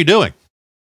show. How are you doing?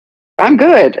 I'm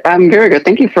good. I'm very good.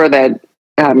 Thank you for that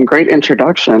great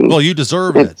introduction. Well, you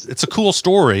deserve it. It's a cool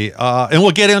story, and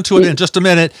we'll get into it in just a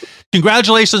minute.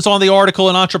 Congratulations on the article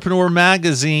in Entrepreneur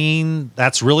Magazine.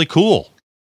 That's really cool.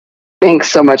 Thanks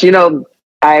so much.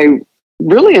 I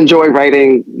really enjoy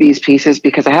writing these pieces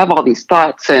because I have all these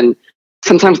thoughts, and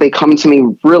sometimes they come to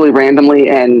me really randomly.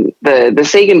 And the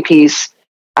Sagan piece,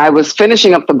 I was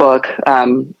finishing up the book,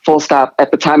 full stop.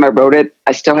 At the time I wrote it,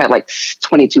 I still had like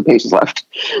 22 pages left.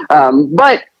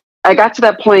 But I got to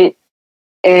that point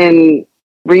in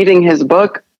reading his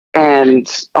book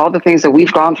and all the things that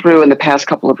we've gone through in the past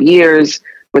couple of years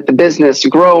with the business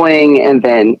growing and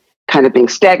then kind of being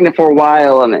stagnant for a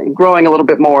while and then growing a little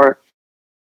bit more.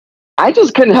 I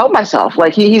just couldn't help myself.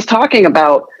 Like he's talking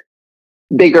about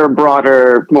bigger,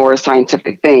 broader, more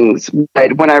scientific things.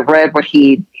 But when I read what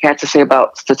he had to say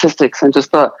about statistics and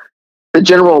just the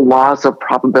general laws of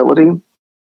probability,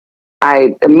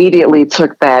 I immediately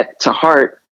took that to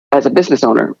heart as a business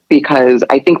owner, because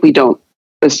I think we don't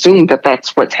assume that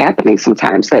that's what's happening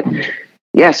sometimes. That,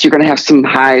 yes, you're going to have some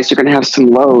highs, you're going to have some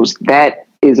lows. That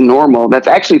is normal. That's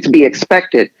actually to be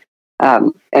expected,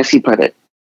 as he put it.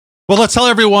 Well, let's tell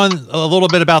everyone a little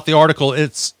bit about the article.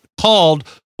 It's called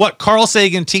What Carl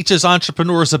Sagan Teaches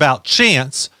Entrepreneurs About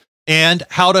Chance and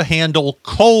How to Handle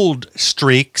Cold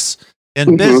Streaks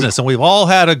in Business. And we've all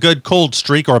had a good cold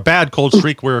streak or a bad cold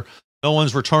streak where no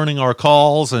one's returning our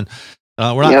calls and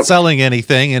we're not selling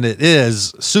anything, and it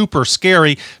is super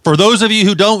scary. For those of you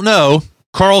who don't know,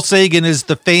 Carl Sagan is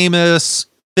the famous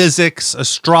physics,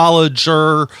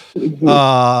 astrologer,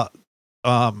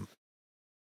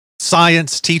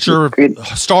 science teacher,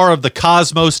 star of the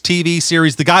Cosmos TV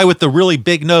series, the guy with the really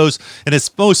big nose, and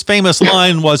his most famous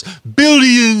line was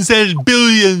billions and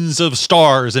billions of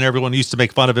stars, and everyone used to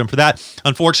make fun of him for that.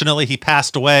 Unfortunately, he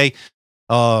passed away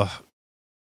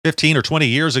 15 or 20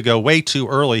 years ago, way too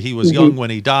early. He was young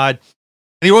when he died.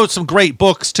 And he wrote some great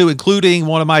books too, including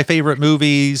one of my favorite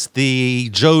movies, the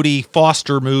Jodie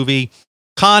Foster movie,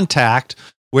 Contact,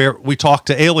 where we talk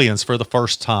to aliens for the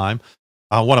first time.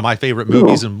 One of my favorite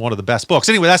movies and one of the best books.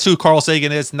 Anyway, that's who Carl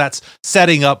Sagan is, and that's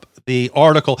setting up the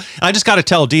article. And I just got to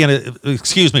tell DeAnna,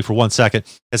 excuse me for 1 second,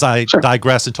 as I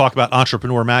digress and talk about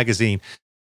Entrepreneur Magazine.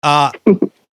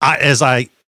 If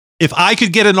I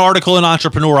could get an article in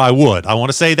Entrepreneur, I would. I want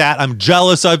to say that. I'm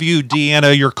jealous of you,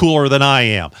 DeAnna. You're cooler than I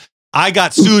am. I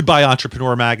got sued by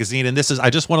Entrepreneur Magazine, and I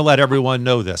just want to let everyone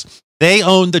know this. They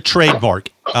own the trademark.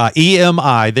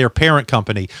 EMI, their parent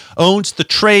company, owns the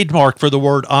trademark for the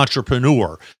word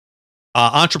entrepreneur.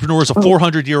 Entrepreneur is a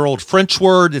 400-year-old French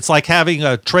word. It's like having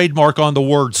a trademark on the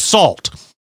word salt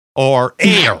or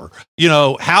air. You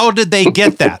know, how did they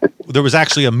get that? There was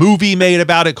actually a movie made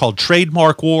about it called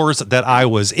Trademark Wars that I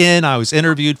was in. I was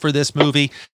interviewed for this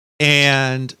movie,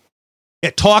 and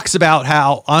it talks about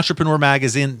how Entrepreneur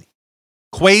Magazine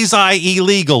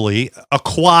quasi-illegally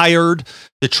acquired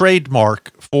the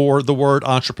trademark for the word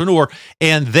entrepreneur,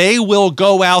 and they will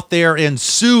go out there and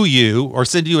sue you or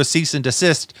send you a cease and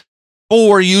desist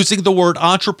for using the word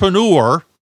entrepreneur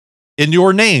in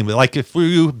your name. Like if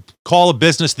you call a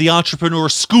business the Entrepreneur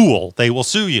School, they will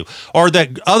sue you. Or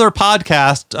that other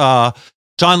podcast,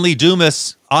 John Lee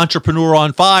Dumas, Entrepreneur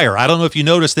on Fire. I don't know if you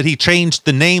noticed that he changed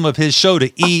the name of his show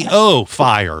to EO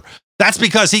Fire. That's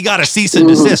because he got a cease and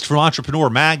desist from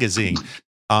Entrepreneur Magazine.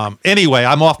 Anyway,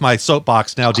 I'm off my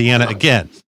soapbox now, DeAnna. Again,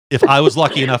 if I was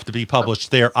lucky enough to be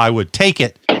published there, I would take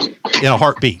it in a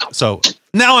heartbeat. So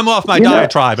now I'm off my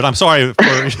diatribe, and I'm sorry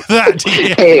for that,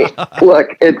 DeAnna. Hey,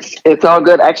 look, it's all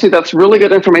good. Actually, that's really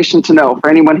good information to know for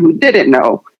anyone who didn't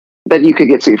know that you could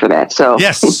get sued for that. So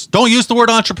yes, don't use the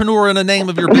word entrepreneur in the name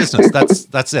of your business.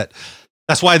 That's it.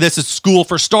 That's why this is School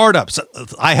for Startups.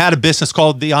 I had a business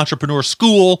called the Entrepreneur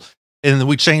School, and then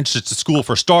we changed it to School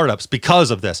for Startups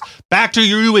because of this. Back to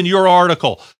you and your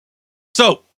article.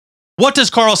 So what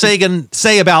does Carl Sagan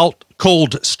say about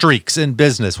cold streaks in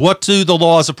business? What do the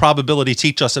laws of probability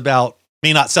teach us about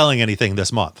me not selling anything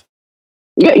this month?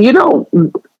 Yeah,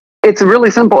 it's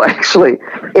really simple, actually.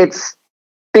 It's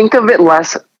think of it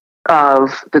less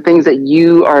of the things that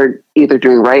you are either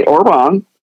doing right or wrong.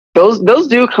 Those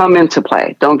do come into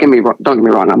play. Don't get me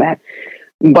wrong on that.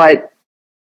 But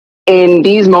in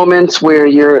these moments where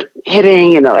you're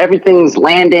hitting, everything's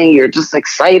landing, you're just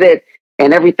excited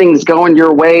and everything's going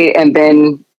your way, and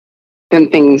then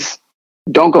things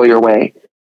don't go your way.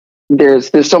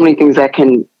 There's so many things that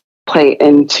can play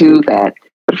into that.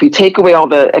 But if you take away all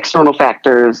the external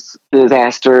factors,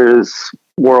 disasters,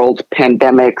 world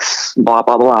pandemics, blah,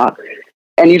 blah, blah,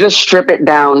 and you just strip it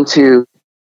down to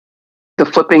the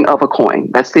flipping of a coin.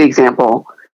 That's the example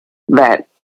that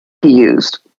he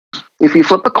used. If you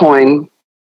flip a coin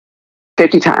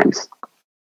 50 times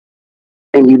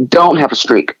and you don't have a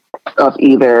streak of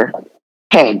either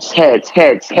heads,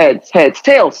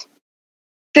 tails,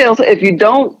 if you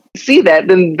don't see that,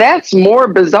 then that's more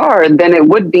bizarre than it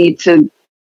would be to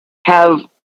have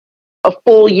a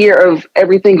full year of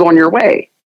everything going your way.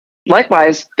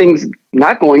 Likewise, things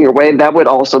not going your way, that would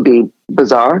also be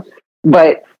bizarre.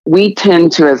 But we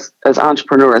tend to, as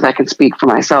entrepreneurs, I can speak for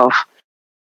myself,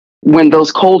 when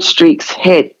those cold streaks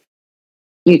hit,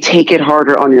 you take it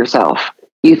harder on yourself.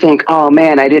 You think, oh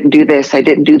man, I didn't do this, I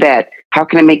didn't do that. How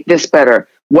can I make this better?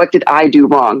 What did I do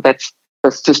wrong? That's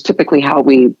just typically how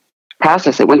we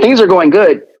process it. When things are going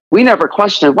good, we never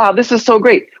question, wow, this is so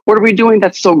great. What are we doing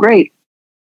that's so great?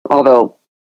 Although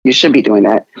you should be doing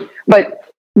that.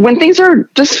 But when things are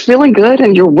just feeling good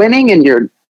and you're winning and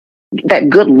you're that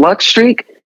good luck streak,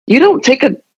 you don't take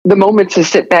the moment to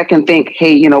sit back and think,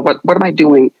 hey, what am I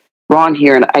doing wrong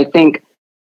here? And I think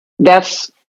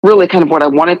that's really kind of what I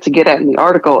wanted to get at in the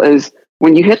article is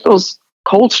when you hit those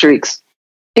cold streaks,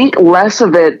 think less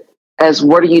of it as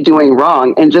what are you doing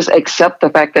wrong and just accept the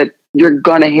fact that you're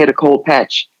going to hit a cold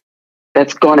patch.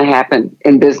 That's going to happen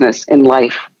in business, in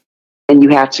life. And you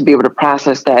have to be able to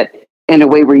process that in a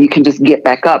way where you can just get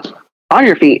back up on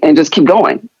your feet and just keep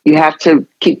going. You have to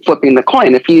keep flipping the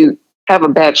coin. If you have a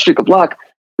bad streak of luck.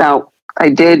 Now, I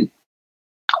did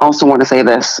also want to say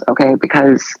this, okay,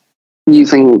 because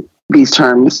using these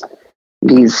terms,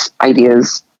 these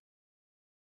ideas,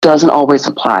 doesn't always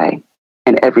apply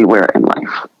and everywhere in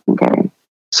life, okay?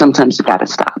 Sometimes you got to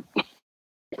stop.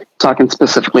 Talking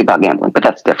specifically about gambling, but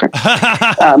that's different.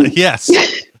 Yes.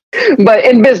 But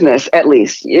in business, at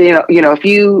least, if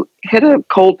you hit a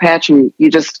cold patch and you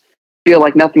just feel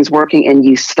like nothing's working and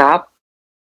you stop,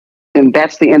 then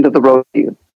that's the end of the road for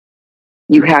you.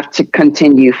 You have to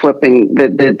continue flipping.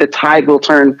 The tide will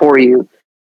turn for you.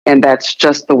 And that's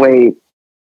just the way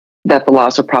that the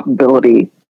laws of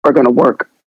probability are going to work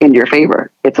in your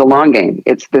favor. It's a long game.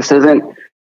 This isn't,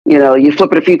 you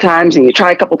flip it a few times and you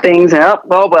try a couple things and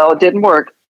it didn't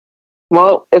work.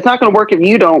 Well, it's not going to work if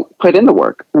you don't put in the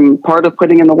work. And part of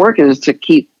putting in the work is to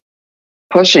keep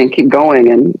pushing, keep going,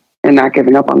 and not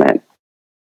giving up on that.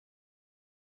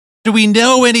 Do we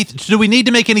need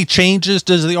to make any changes?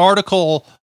 Does the article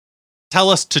tell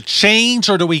us to change,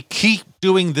 or do we keep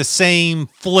doing the same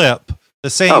flip, the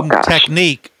same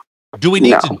technique? Do we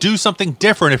need to do something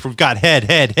different if we've got head?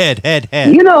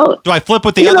 Do I flip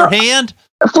with the other hand?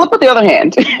 Flip with the other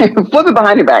hand. Flip it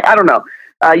behind your back. I don't know.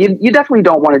 You definitely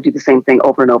don't want to do the same thing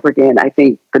over and over again. I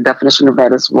think the definition of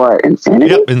that is what?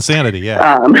 Insanity? Yep, insanity,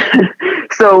 yeah.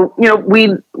 So,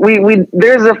 we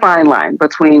there's a fine line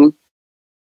between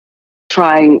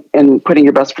trying and putting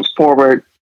your best foot forward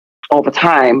all the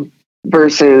time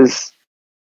versus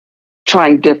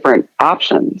trying different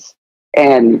options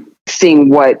and seeing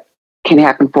what can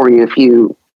happen for you if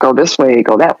you go this way,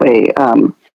 go that way.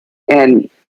 And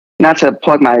not to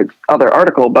plug my other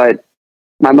article, but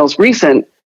my most recent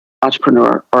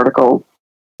entrepreneur article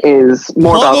is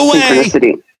more about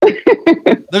synchronicity.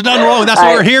 There's nothing wrong. That's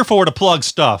what we're here for, to plug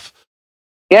stuff.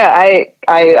 Yeah,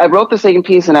 I wrote the second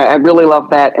piece and I really love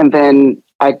that. And then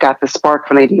I got the spark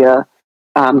of an idea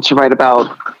to write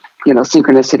about,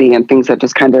 synchronicity and things that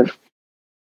just kind of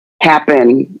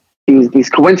happen, these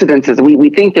coincidences. We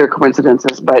think they're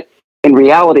coincidences, but in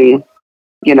reality,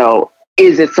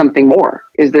 is it something more?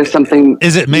 Is there something?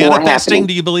 Is it manifesting?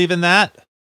 Do you believe in that?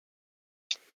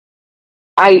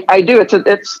 I do.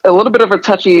 It's a little bit of a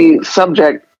touchy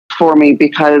subject for me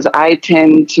because I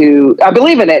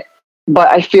believe in it,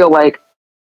 but I feel like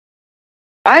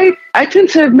I tend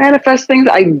to manifest things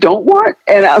I don't want.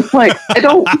 And I'm like, I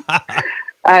don't,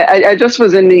 I just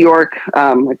was in New York.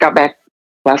 I got back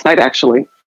last night actually.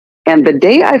 And the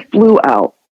day I flew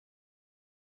out,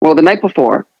 the night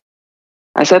before,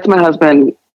 I said to my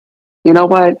husband, you know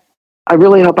what? I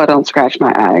really hope I don't scratch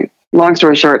my eye. Long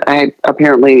story short, I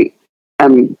apparently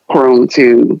am prone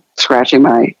to scratching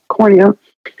my cornea,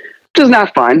 which is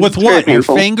not fun. With what? Your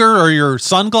finger or your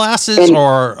sunglasses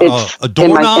or a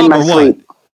doorknob in my or what? Sleep.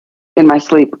 In my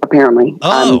sleep, apparently.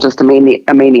 I'm just a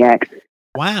maniac.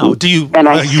 Wow. Do you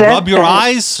rub your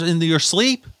eyes in your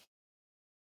sleep?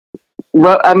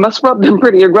 I must rub them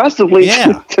pretty aggressively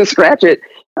to scratch it.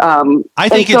 I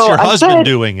think it's your husband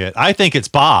doing it. I think it's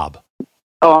Bob.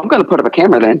 Oh, I'm going to put up a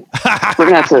camera then. We're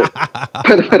going to have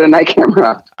to put a night camera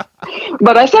up.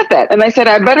 But I said that. And I said,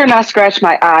 I better not scratch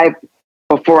my eye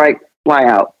before I fly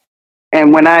out.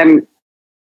 And when I'm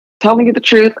telling you the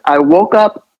truth, I woke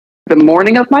up the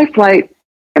morning of my flight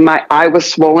and my eye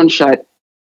was swollen shut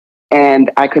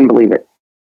and I couldn't believe it.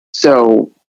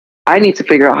 So I need to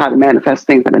figure out how to manifest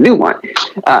things that I do want.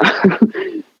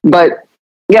 But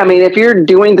yeah, I mean, if you're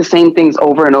doing the same things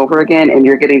over and over again and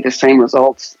you're getting the same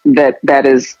results, that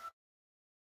is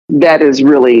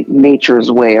really nature's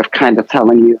way of kind of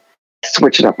telling you,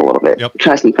 switch it up a little bit. Yep.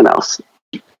 Try something else.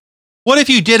 What if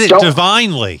you did it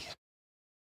divinely?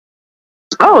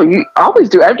 Oh, you always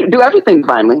do everything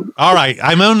divinely. All right.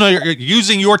 I'm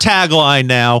using your tagline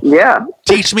now. Yeah.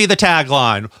 Teach me the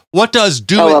tagline. What does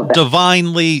do it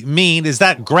divinely mean? Is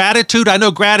that gratitude? I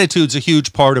know gratitude's a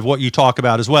huge part of what you talk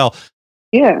about as well.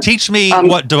 Yeah. Teach me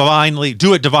what do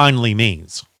it divinely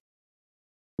means.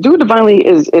 Do it divinely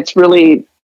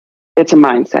it's a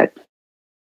mindset.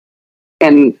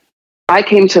 And I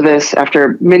came to this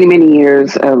after many, many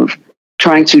years of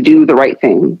trying to do the right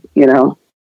thing,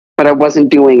 but I wasn't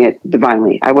doing it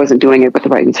divinely. I wasn't doing it with the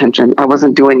right intention. I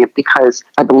wasn't doing it because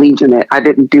I believed in it. I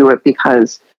didn't do it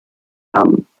because,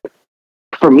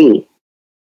 for me.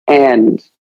 And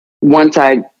once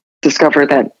I discovered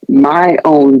that my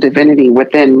own divinity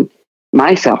within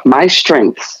myself, my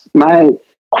strengths, my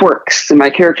quirks and my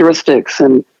characteristics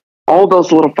and all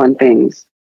those little fun things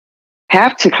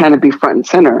have to kind of be front and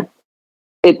center.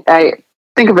 I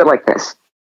think of it like this.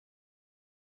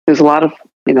 There's a lot of,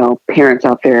 parents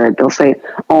out there, they'll say,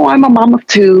 oh, I'm a mom of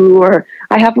two, or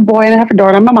I have a boy and I have a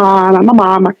daughter. I'm a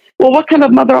mom. Well, what kind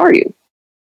of mother are you?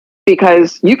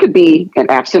 Because you could be an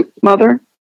absent mother.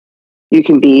 You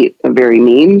can be a very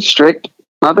mean, strict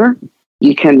mother.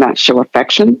 You cannot show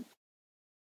affection.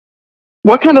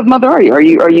 What kind of mother are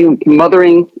you? Are you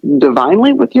mothering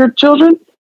divinely with your children?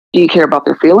 Do you care about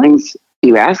their feelings? Do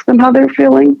you ask them how they're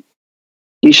feeling? Do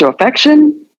you show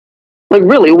affection? Like,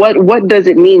 really, what does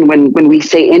it mean when we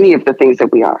say any of the things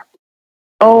that we are?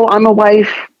 Oh, I'm a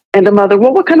wife and a mother.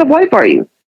 Well, what kind of wife are you?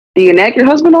 Do you nag your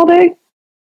husband all day?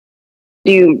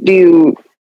 Do you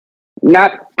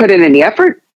not put in any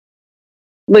effort?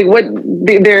 Like, what?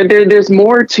 There's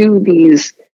more to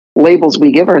these labels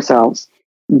we give ourselves.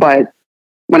 But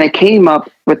when I came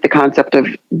up with the concept of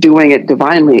doing it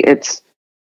divinely, it's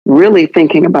really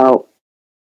thinking about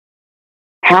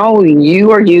how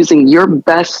you are using your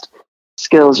best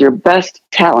skills, your best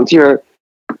talents, your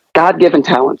God-given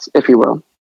talents, if you will,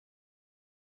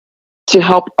 to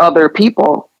help other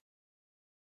people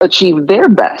achieve their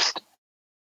best.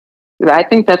 I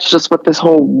think that's just what this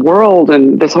whole world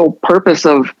and this whole purpose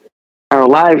of our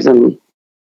lives, and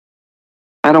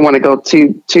I don't want to go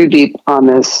too deep on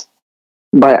this,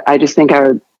 but I just think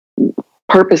our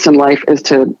purpose in life is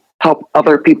to help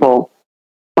other people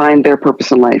find their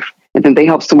purpose in life. And then they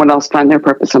help someone else find their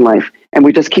purpose in life. And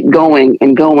we just keep going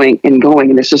and going and going.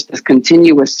 And it's just this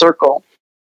continuous circle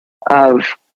of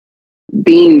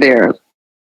being there.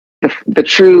 The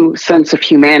true sense of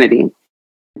humanity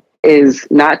is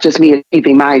not just me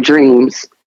achieving my dreams.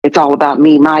 It's all about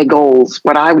me, my goals,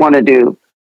 what I want to do.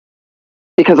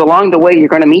 Because along the way, you're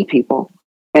going to meet people.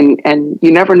 And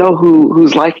you never know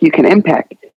whose life you can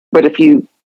impact. But if you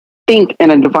think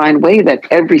in a divine way that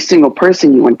every single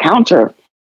person you encounter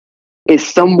is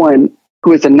someone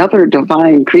who is another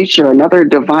divine creature, another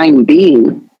divine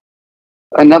being,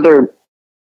 another,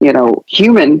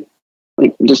 human,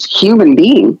 like just human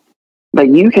being, that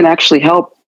you can actually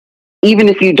help, even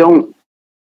if you don't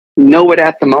know it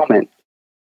at the moment.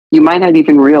 You might not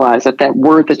even realize that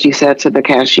word that you said to the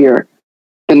cashier,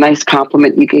 the nice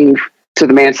compliment you gave to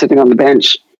the man sitting on the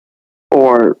bench,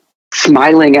 or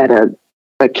smiling at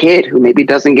a kid who maybe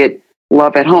doesn't get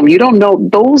love at home. You don't know,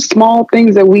 those small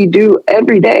things that we do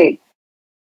every day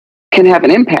can have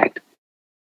an impact.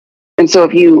 And so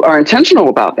if you are intentional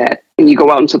about that and you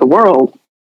go out into the world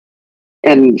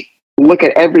and look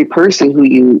at every person who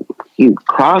you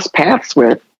cross paths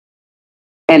with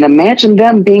and imagine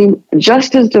them being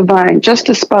just as divine, just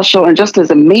as special, and just as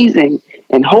amazing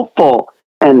and hopeful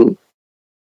and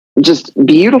just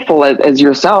beautiful as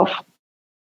yourself,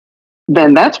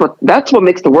 then that's what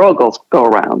makes the world go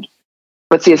around.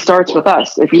 But see, it starts with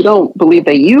us. If you don't believe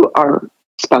that you are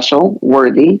special,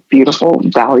 worthy, beautiful,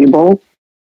 valuable,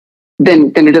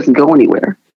 then it doesn't go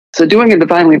anywhere. So doing it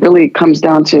divinely really comes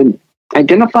down to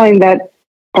identifying that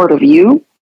part of you,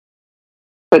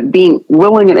 but being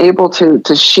willing and able to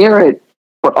share it,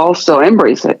 but also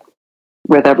embrace it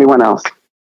with everyone else.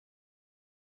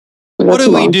 So what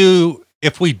do we do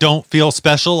if we don't feel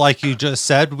special? Like you just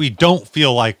said, we don't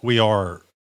feel like we are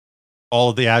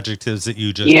all of the adjectives that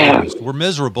you just used. We're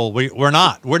miserable. We're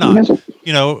not,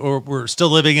 or we're still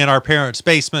living in our parents'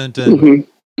 basement and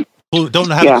don't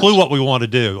have a clue what we want to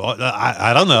do.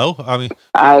 I don't know. I mean,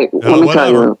 let me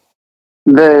tell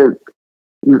you,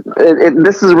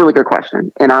 this is a really good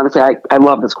question. And honestly, I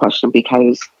love this question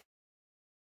because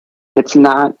it's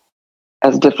not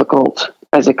as difficult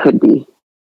as it could be.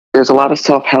 There's a lot of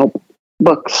self-help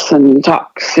books and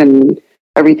talks and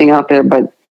everything out there,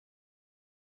 but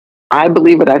I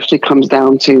believe it actually comes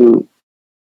down to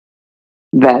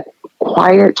that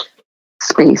quiet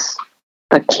space,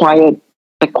 the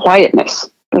quietness,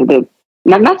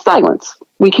 not silence.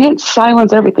 We can't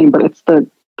silence everything, but it's the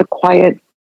quiet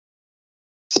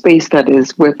space that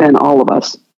is within all of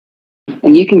us.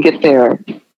 And you can get there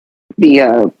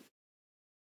via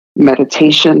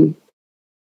meditation,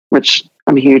 which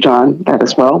I'm huge on that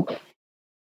as well.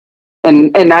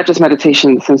 And not just meditation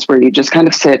in the sense where you just kind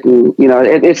of sit and,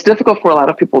 it's difficult for a lot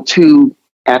of people to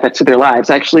add that to their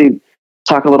lives. I actually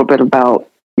talk a little bit about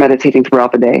meditating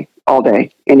throughout the day, all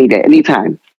day, any day,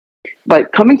 anytime.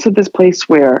 But coming to this place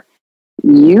where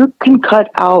you can cut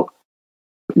out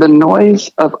the noise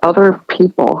of other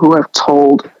people who have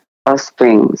told us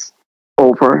things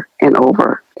over and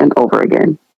over and over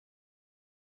again.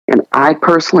 And I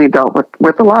personally dealt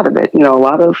with a lot of it, a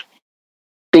lot of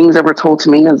things that were told to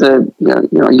me as a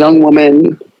young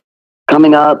woman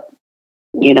coming up.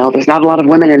 There's not a lot of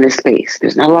women in this space.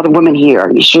 There's not a lot of women here. Are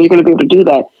you sure you're going to be able to do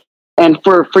that? And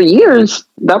for years,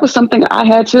 that was something I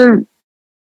had to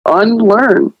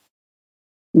unlearn,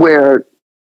 where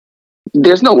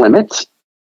there's no limits.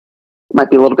 Might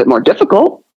be a little bit more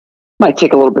difficult, might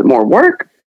take a little bit more work,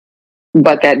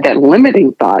 but that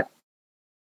limiting thought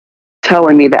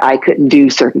telling me that I couldn't do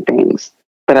certain things,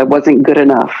 that I wasn't good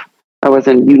enough, I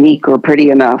wasn't unique or pretty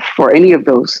enough for any of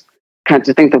those kinds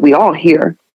of things that we all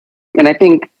hear. And I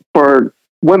think for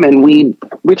women, we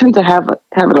tend to have it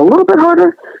a little bit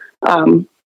harder.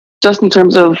 just in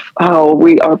terms of how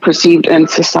we are perceived in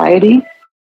society,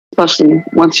 especially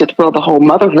once you throw the whole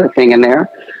motherhood thing in there.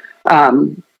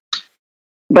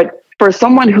 But for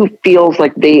someone who feels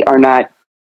like they are not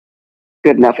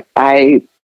good enough, I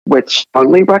would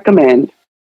strongly recommend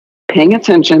paying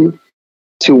attention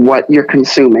to what you're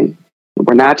consuming.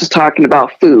 We're not just talking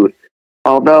about food,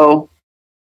 although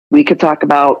we could talk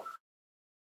about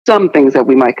some things that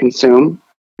we might consume,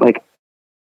 like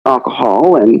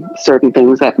alcohol and certain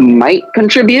things that might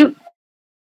contribute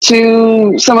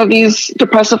to some of these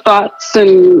depressive thoughts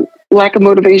and lack of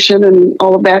motivation and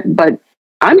all of that. But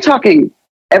I'm talking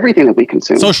everything that we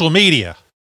consume. Social media,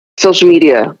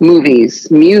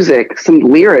 movies, music, some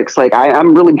lyrics. Like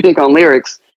I'm really big on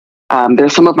lyrics.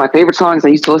 There's some of my favorite songs I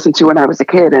used to listen to when I was a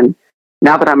kid, and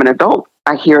now that I'm an adult,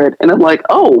 I hear it and I'm like,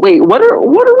 oh wait, what are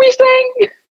we saying?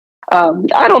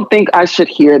 I don't think I should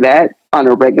hear that on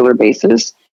a regular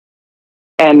basis.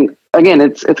 And again,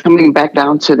 it's coming back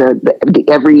down to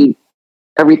the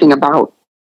everything about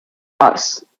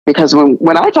us. Because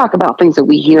when I talk about things that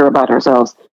we hear about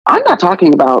ourselves, I'm not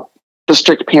talking about the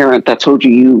strict parent that told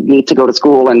you need to go to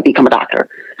school and become a doctor.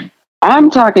 I'm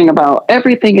talking about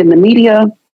everything in the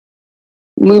media,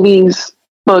 movies,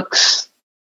 books.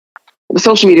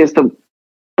 Social media is the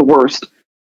worst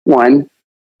one,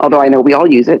 although I know we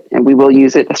all use it and we will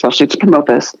use it, especially to promote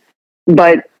this.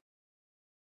 But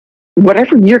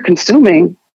whatever you're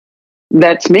consuming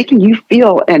that's making you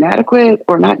feel inadequate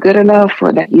or not good enough,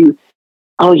 or that you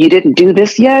didn't do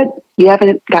this yet, you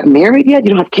haven't got married yet, you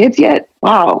don't have kids yet,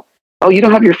 wow, oh, you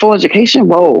don't have your full education,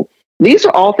 whoa. These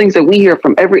are all things that we hear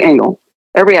from every angle,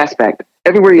 every aspect,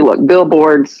 everywhere you look,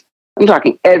 billboards, I'm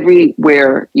talking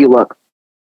everywhere you look.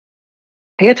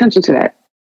 Pay attention to that.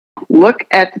 Look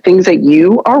at the things that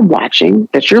you are watching,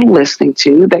 that you're listening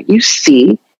to, that you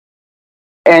see,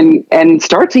 and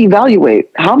start to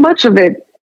evaluate how much of it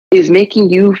is making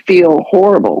you feel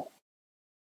horrible.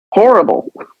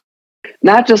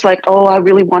 Not just like, oh, I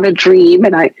really want to dream.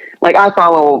 And I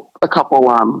follow a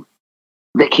couple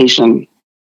vacation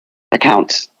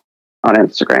accounts on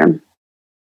Instagram.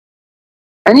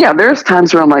 And yeah, there's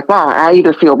times where I'm like, wow, I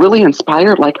either feel really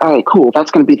inspired, like, all right, cool,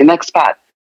 that's going to be the next spot.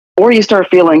 Or you start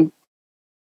feeling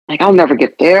like, I'll never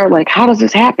get there. Like, how does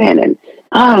this happen? And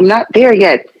I'm not there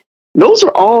yet. Those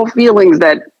are all feelings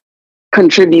that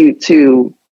contribute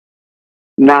to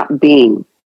not being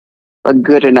a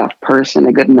good enough person,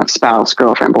 a good enough spouse,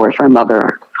 girlfriend, boyfriend,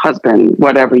 mother, husband,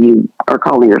 whatever you are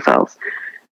calling yourselves.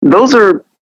 Those are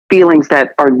feelings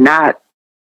that are not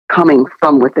coming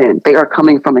from within. They are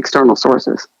coming from external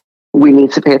sources. We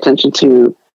need to pay attention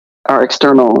to our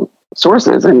external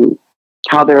sources and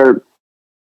how they're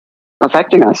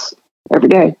affecting us every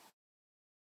day.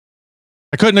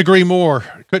 I couldn't agree more.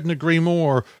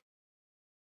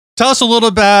 Tell us a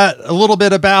little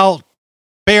bit about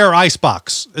Bear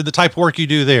Icebox, the type of work you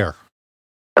do there.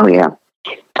 Oh yeah.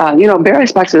 Bear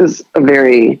Icebox is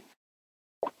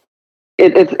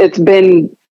it's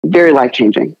been very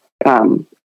life-changing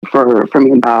for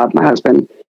me and Bob, my husband.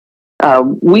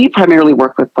 We primarily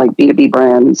work with like B2B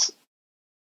brands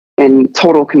and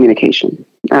total communication.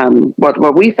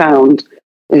 What we found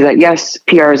is that, yes,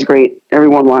 PR is great.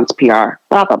 Everyone wants PR,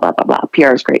 blah, blah, blah, blah, blah.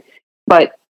 PR is great.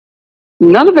 But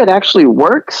none of it actually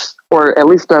works, or at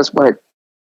least does what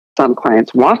some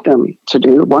clients want it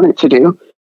to do.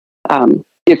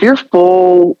 If your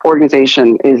full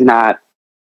organization is not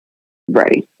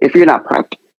ready, if you're not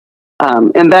prepped,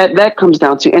 and that comes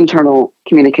down to internal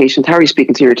communications. How are you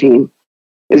speaking to your team?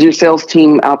 Is your sales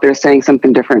team out there saying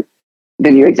something different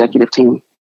than your executive team?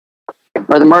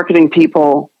 Are the marketing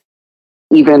people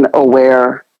even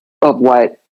aware of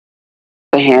what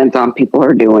the hands-on people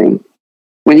are doing?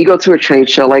 When you go to a trade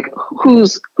show, like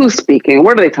who's speaking?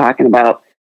 What are they talking about?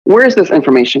 Where is this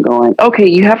information going? Okay,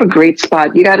 you have a great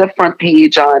spot. You got a front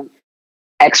page on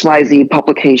XYZ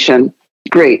publication.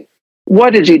 Great.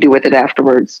 What did you do with it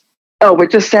afterwards? Oh,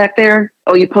 it just sat there.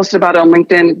 Oh, you posted about it on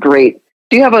LinkedIn. Great.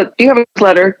 Do you have a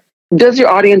newsletter? Does your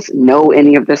audience know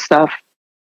any of this stuff?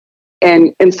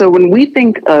 And so when we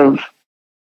think of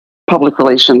public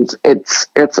relations, it's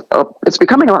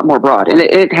becoming a lot more broad, and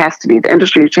it has to be. The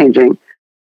industry is changing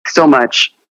so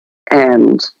much,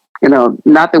 and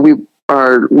not that we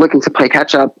are looking to play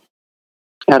catch up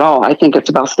at all. I think it's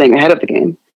about staying ahead of the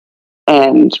game.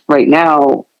 And right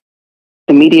now,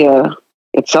 the media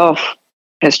itself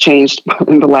has changed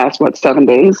in the last 7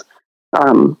 days.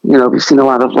 We've seen a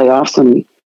lot of layoffs and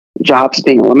jobs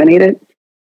being eliminated.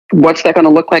 What's that going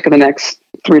to look like in the next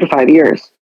 3 to 5 years,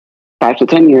 5 to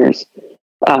 10 years?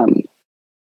 And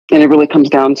it really comes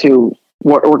down to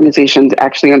what organizations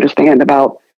actually understand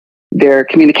about their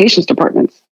communications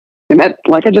departments. And that,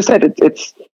 like I just said,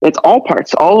 it's all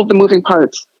parts, all of the moving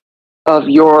parts of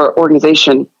your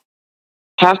organization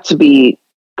have to be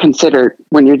considered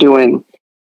when you're doing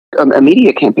a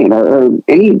media campaign or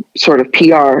any sort of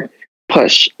PR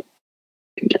push.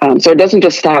 So it doesn't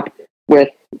just stop with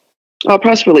a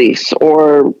press release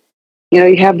or,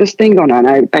 you have this thing going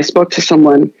on. I spoke to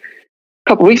someone a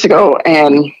couple weeks ago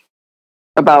and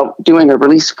about doing a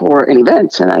release for an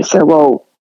event. And I said, well,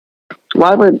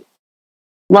 why would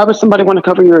somebody want to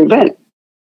cover your event?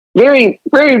 Very,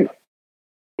 very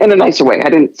in a nicer way. I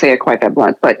didn't say it quite that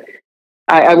blunt, but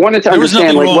I wanted to understand. There was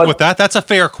nothing wrong with that. That's a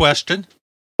fair question.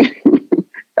 We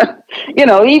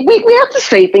have to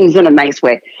say things in a nice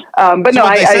way. But no,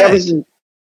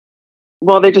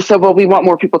 they just said, well, we want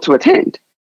more people to attend.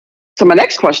 So my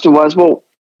next question was, well,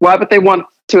 why would they want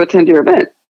to attend your event?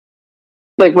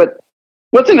 Like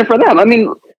what's in it for them? I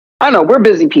mean, I know we're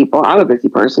busy people. I'm a busy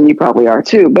person. You probably are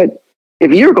too. But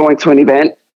if you're going to an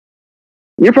event,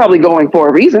 you're probably going for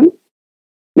a reason.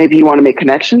 Maybe you want to make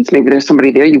connections. Maybe there's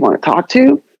somebody there you want to talk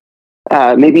to.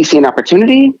 Maybe you see an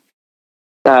opportunity.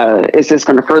 Is this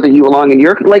going to further you along in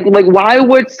your, like, why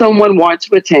would someone want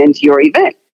to attend your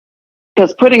event?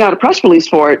 Because putting out a press release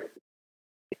for it,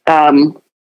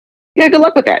 good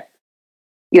luck with that.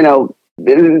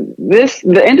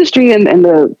 The industry and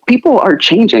the people are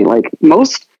changing. Like,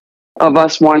 most of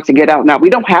us want to get out. Now, we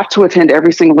don't have to attend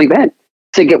every single event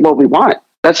to get what we want.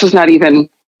 That's just not even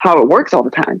how it works all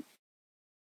the time.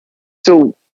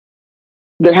 So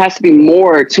there has to be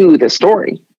more to the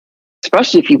story,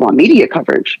 especially if you want media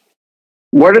coverage.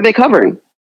 What are they covering?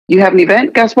 You have an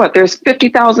event? Guess what? There's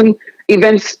 50,000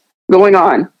 events going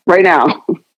on right now.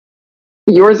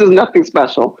 Yours is nothing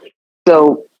special.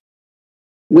 So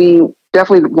we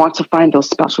definitely want to find those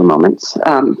special moments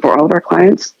for all of our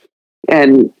clients.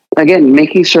 And again,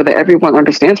 making sure that everyone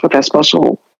understands what that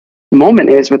special moment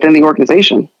is within the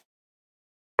organization.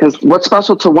 Because what's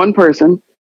special to one person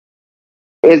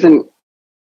isn't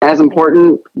as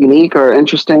important, unique, or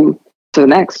interesting to the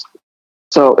next.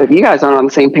 So if you guys aren't on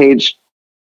the same page,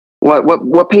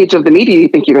 what page of the media do you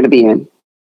think you're going to be in?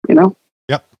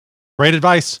 Yep. Great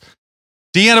advice.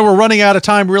 DeAnna, we're running out of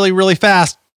time really, really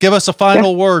fast. Give us a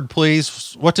final word,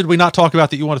 please. What did we not talk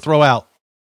about that you want to throw out?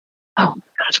 Oh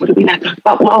gosh, what did we not talk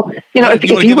about? Well,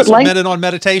 if you would like a minute on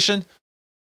meditation.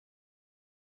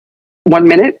 1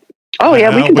 minute? Oh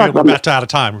yeah, we can talk about. We're about out of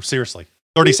time. Seriously,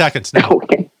 30 seconds now.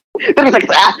 Okay. 30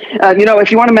 seconds.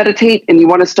 If you want to meditate and you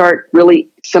want to start really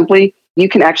simply, you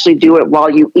can actually do it while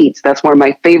you eat. That's one of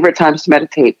my favorite times to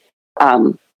meditate.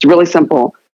 It's really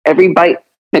simple. Every bite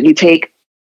that you take,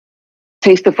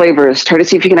 taste the flavors. Try to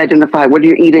see if you can identify what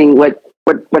you're eating,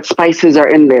 what spices are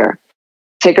in there.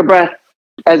 Take a breath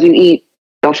as you eat.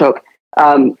 Don't choke.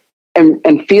 And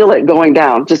feel it going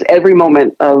down. Just every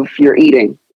moment of your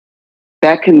eating.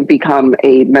 That can become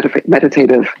a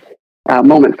meditative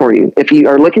moment for you. If you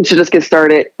are looking to just get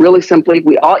started, really simply,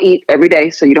 we all eat every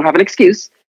day, so you don't have an excuse.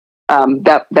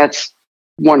 That's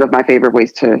one of my favorite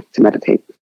ways to meditate.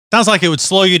 Sounds like it would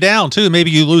slow you down too.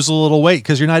 Maybe you lose a little weight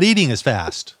because you're not eating as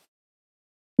fast.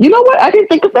 You know what? I didn't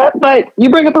think of that, but you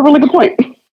bring up a really good point.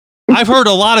 I've heard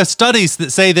a lot of studies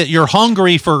that say that you're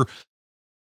hungry for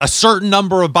a certain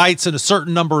number of bites in a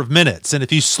certain number of minutes. And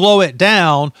if you slow it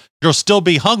down, you'll still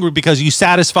be hungry because you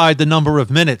satisfied the number of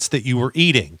minutes that you were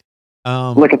eating.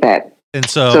 Look at that. And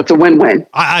so it's a win-win.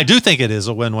 I do think it is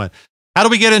a win-win. How do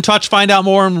we get in touch, find out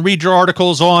more, and read your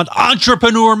articles on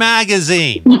Entrepreneur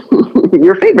Magazine?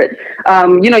 Your favorite.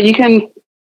 You can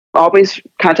always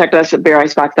contact us at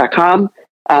bearisebox.com.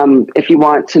 If you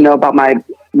want to know about my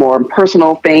more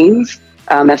personal things,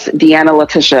 that's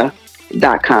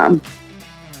DeAnnaLetitia.com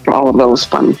for all of those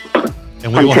fun.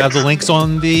 And we will have the links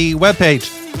on the webpage.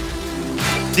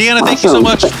 DeAnna, thank you so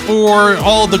much for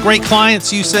all the great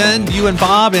clients you send, you and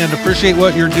Bob, and appreciate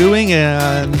what you're doing.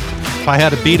 And if I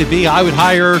had a B2B, I would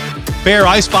hire Bear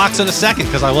Icebox in a second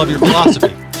because I love your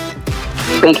philosophy.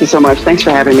 Thank you so much. Thanks for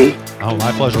having me. Oh,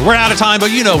 my pleasure. We're out of time,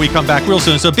 but we come back real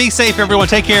soon. So be safe, everyone.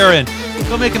 Take care and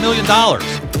go make $1 million.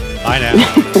 Bye now.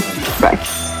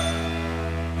 Bye.